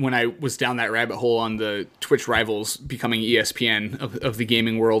stuff. Like when I was down that rabbit hole on the Twitch Rivals becoming ESPN of the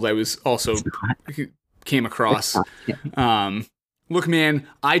gaming world, I was also came across. Look, man,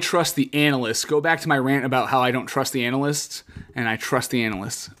 I trust the analysts. Go back to my rant about how I don't trust the analysts, and I trust the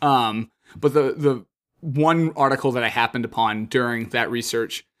analysts. But the one article that I happened upon during that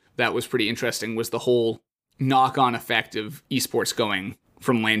research that was pretty interesting was the whole knock-on effect of esports going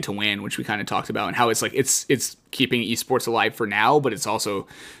from LAN to WAN, which we kind of talked about, and how it's like it's keeping esports alive for now, but it's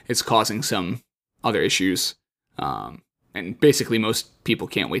causing some other issues. And basically most people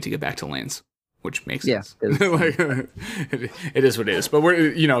can't wait to get back to LANs, which makes sense. Like, it is what it is. But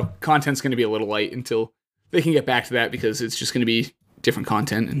content's going to be a little light until they can get back to that, because it's just going to be different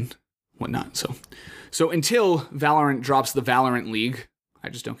content and whatnot. So until Valorant drops the Valorant League, I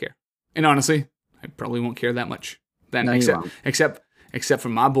just don't care. And honestly, I probably won't care that much then, except for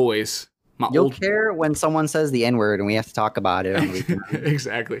my boys. You'll care when someone says the N-word and we have to talk about it on the weekend.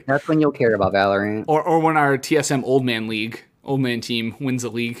 Exactly. That's when you'll care about Valorant. Or when our TSM old man team wins a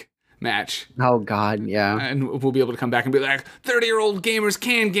league match. Oh God, yeah. And we'll be able to come back and be like, 30-year-old gamers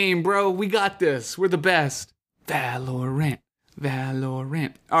can game, bro. We got this. We're the best. Valorant.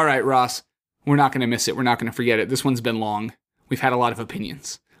 All right, Ross. We're not going to miss it. We're not going to forget it. This one's been long. We've had a lot of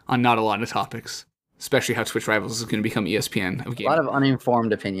opinions on not a lot of topics, especially how Twitch Rivals is going to become ESPN of gaming. A lot of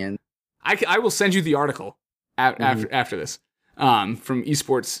uninformed opinions. I will send you the article after this from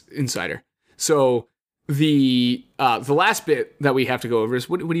Esports Insider. So the last bit that we have to go over is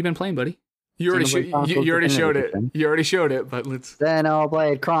what have you been playing, buddy? You already showed it. You already showed it, but let's.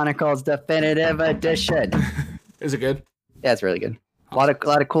 Xenoblade Chronicles Definitive Edition. Is it good? Yeah, it's really good. A lot of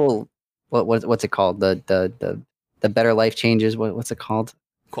cool. What's it called? The better life changes. What's it called?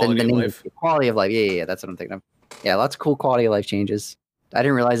 Quality of life. Quality of life. Yeah. That's what I'm thinking of. Yeah, lots of cool quality of life changes. I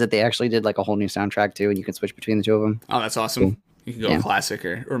didn't realize that they actually did like a whole new soundtrack too, and you can switch between the two of them. Oh, that's awesome. Cool. You can go classic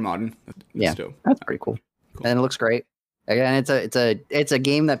or modern. That's dope. That's pretty cool. And it looks great. Again, it's a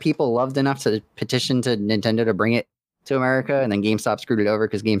game that people loved enough to petition to Nintendo to bring it to America, and then GameStop screwed it over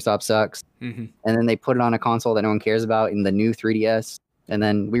because GameStop sucks. Mm-hmm. And then they put it on a console that no one cares about in the new 3DS. And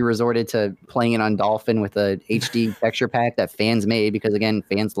then we resorted to playing it on Dolphin with a HD texture pack that fans made because, again,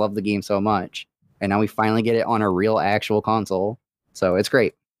 fans love the game so much. And now we finally get it on a real actual console. So it's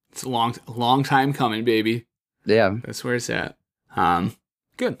great. It's a long time coming, baby. Yeah. That's where it's at.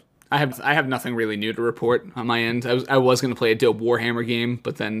 Good. I have nothing really new to report on my end. I was going to play a dope Warhammer game,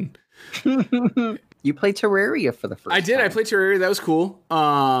 but then... You played Terraria for the first time. I did. I played Terraria. That was cool.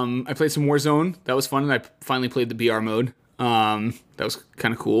 I played some Warzone. That was fun. And I finally played the BR mode. That was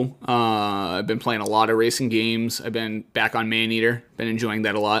kind of cool. I've been playing a lot of racing games. I've been back on Maneater. Been enjoying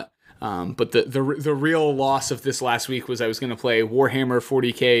that a lot. But the real loss of this last week was I was going to play Warhammer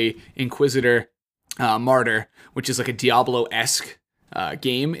 40k Inquisitor Martyr, which is like a Diablo-esque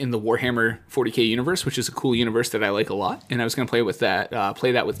game in the Warhammer 40k universe, which is a cool universe that I like a lot. And I was going to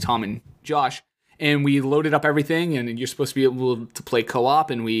play that with Tom and Josh. And we loaded up everything, and you're supposed to be able to play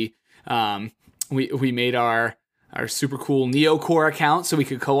co-op. And we made our super cool Neocore account so we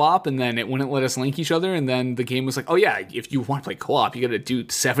could co-op, and then it wouldn't let us link each other. And then the game was like, oh yeah, if you want to play co-op, you got to do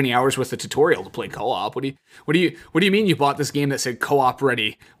 70 hours worth of tutorial to play co-op. What do you mean you bought this game that said co-op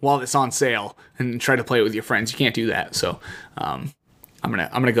ready while it's on sale and try to play it with your friends? You can't do that. So I'm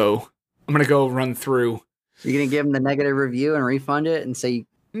gonna go run through. You're gonna give them the negative review and refund it and say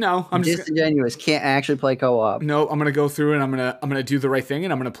no, I'm disingenuous. Can't actually play co-op. No, I'm gonna go through and I'm gonna do the right thing,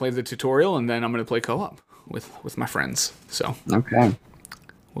 and I'm gonna play the tutorial, and then I'm gonna play co-op with my friends. So okay,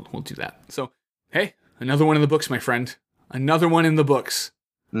 we'll do that. So hey, another one in the books, my friend. Another one in the books.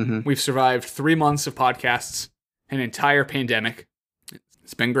 Mm-hmm. We've survived 3 months of podcasts, an entire pandemic.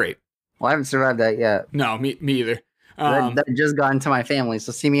 It's been great. Well, I haven't survived that yet. No, me either. That just got into my family,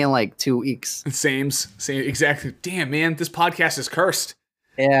 so see me in like 2 weeks. Same, exactly. Damn, man, this podcast is cursed.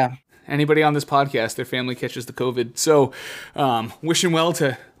 Yeah. Anybody on this podcast, their family catches the COVID. So, wishing well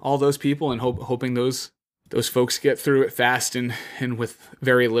to all those people and hoping those folks get through it fast and with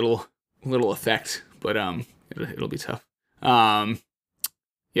very little effect. But it'll be tough.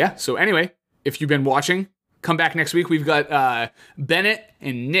 Yeah. So anyway, if you've been watching, come back next week. We've got Bennett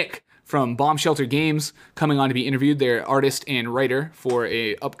and Nick from Bomb Shelter Games coming on to be interviewed. They're artist and writer for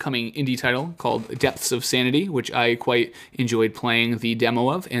a upcoming indie title called Depths of Sanity, which I quite enjoyed playing the demo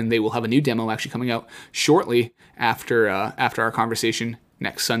of, and they will have a new demo actually coming out shortly after our conversation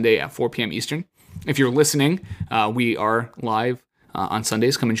next Sunday at 4 p.m. Eastern. If you're listening, we are live on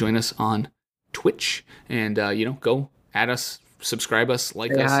Sundays. Come and join us on Twitch, and go add us, subscribe us,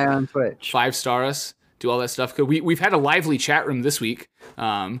 like Say us, hi on Twitch. 5-star us, do all that stuff. We've had a lively chat room this week.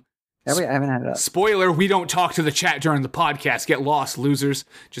 I haven't had it up. Spoiler: we don't talk to the chat during the podcast. Get lost, losers.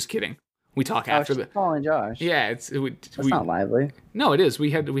 Just kidding. We talk after the. Calling Josh. Yeah, That's not lively. No, it is. We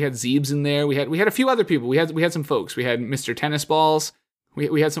had Zeebs in there. We had a few other people. We had some folks. We had Mr. Tennis Balls.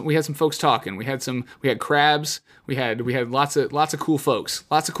 We had some folks talking. We had Crabs. We had lots of cool folks.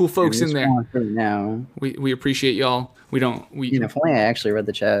 Lots of cool folks in there. Now we appreciate y'all. If only I actually read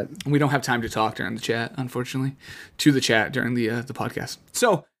the chat. We don't have time to talk during the chat, unfortunately, to the chat during the podcast.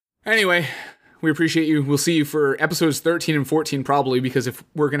 So anyway, we appreciate you. We'll see you for episodes 13 and 14 probably, because if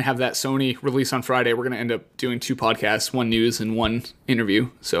we're gonna have that Sony release on Friday, we're gonna end up doing 2 podcasts, 1 news and 1 interview.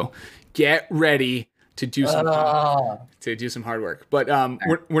 So get ready to do some hard work. But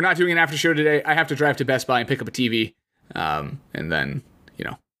we're not doing an after show today. I have to drive to Best Buy and pick up a TV, and then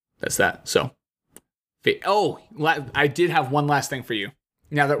that's that. So, I did have one last thing for you.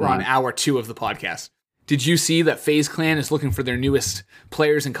 Now that we're on hour 2 of the podcast, did you see that FaZe Clan is looking for their newest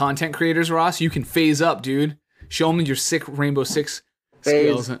players and content creators? Ross, you can phase up, dude. Show them your sick Rainbow Six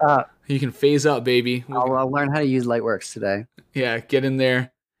skills. Up. You can phase up, baby. I'll learn how to use Lightworks today. Yeah, get in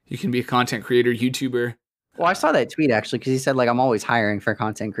there. You can be a content creator, YouTuber. Well, I saw that tweet actually, because he said I'm always hiring for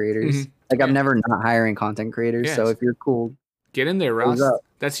content creators. Mm-hmm. I'm never not hiring content creators. Yes. So if you're cool, get in there, Ross.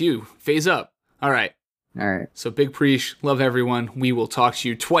 That's you. Phase up. All right. So Big Preach. Love everyone. We will talk to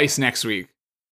you twice next week.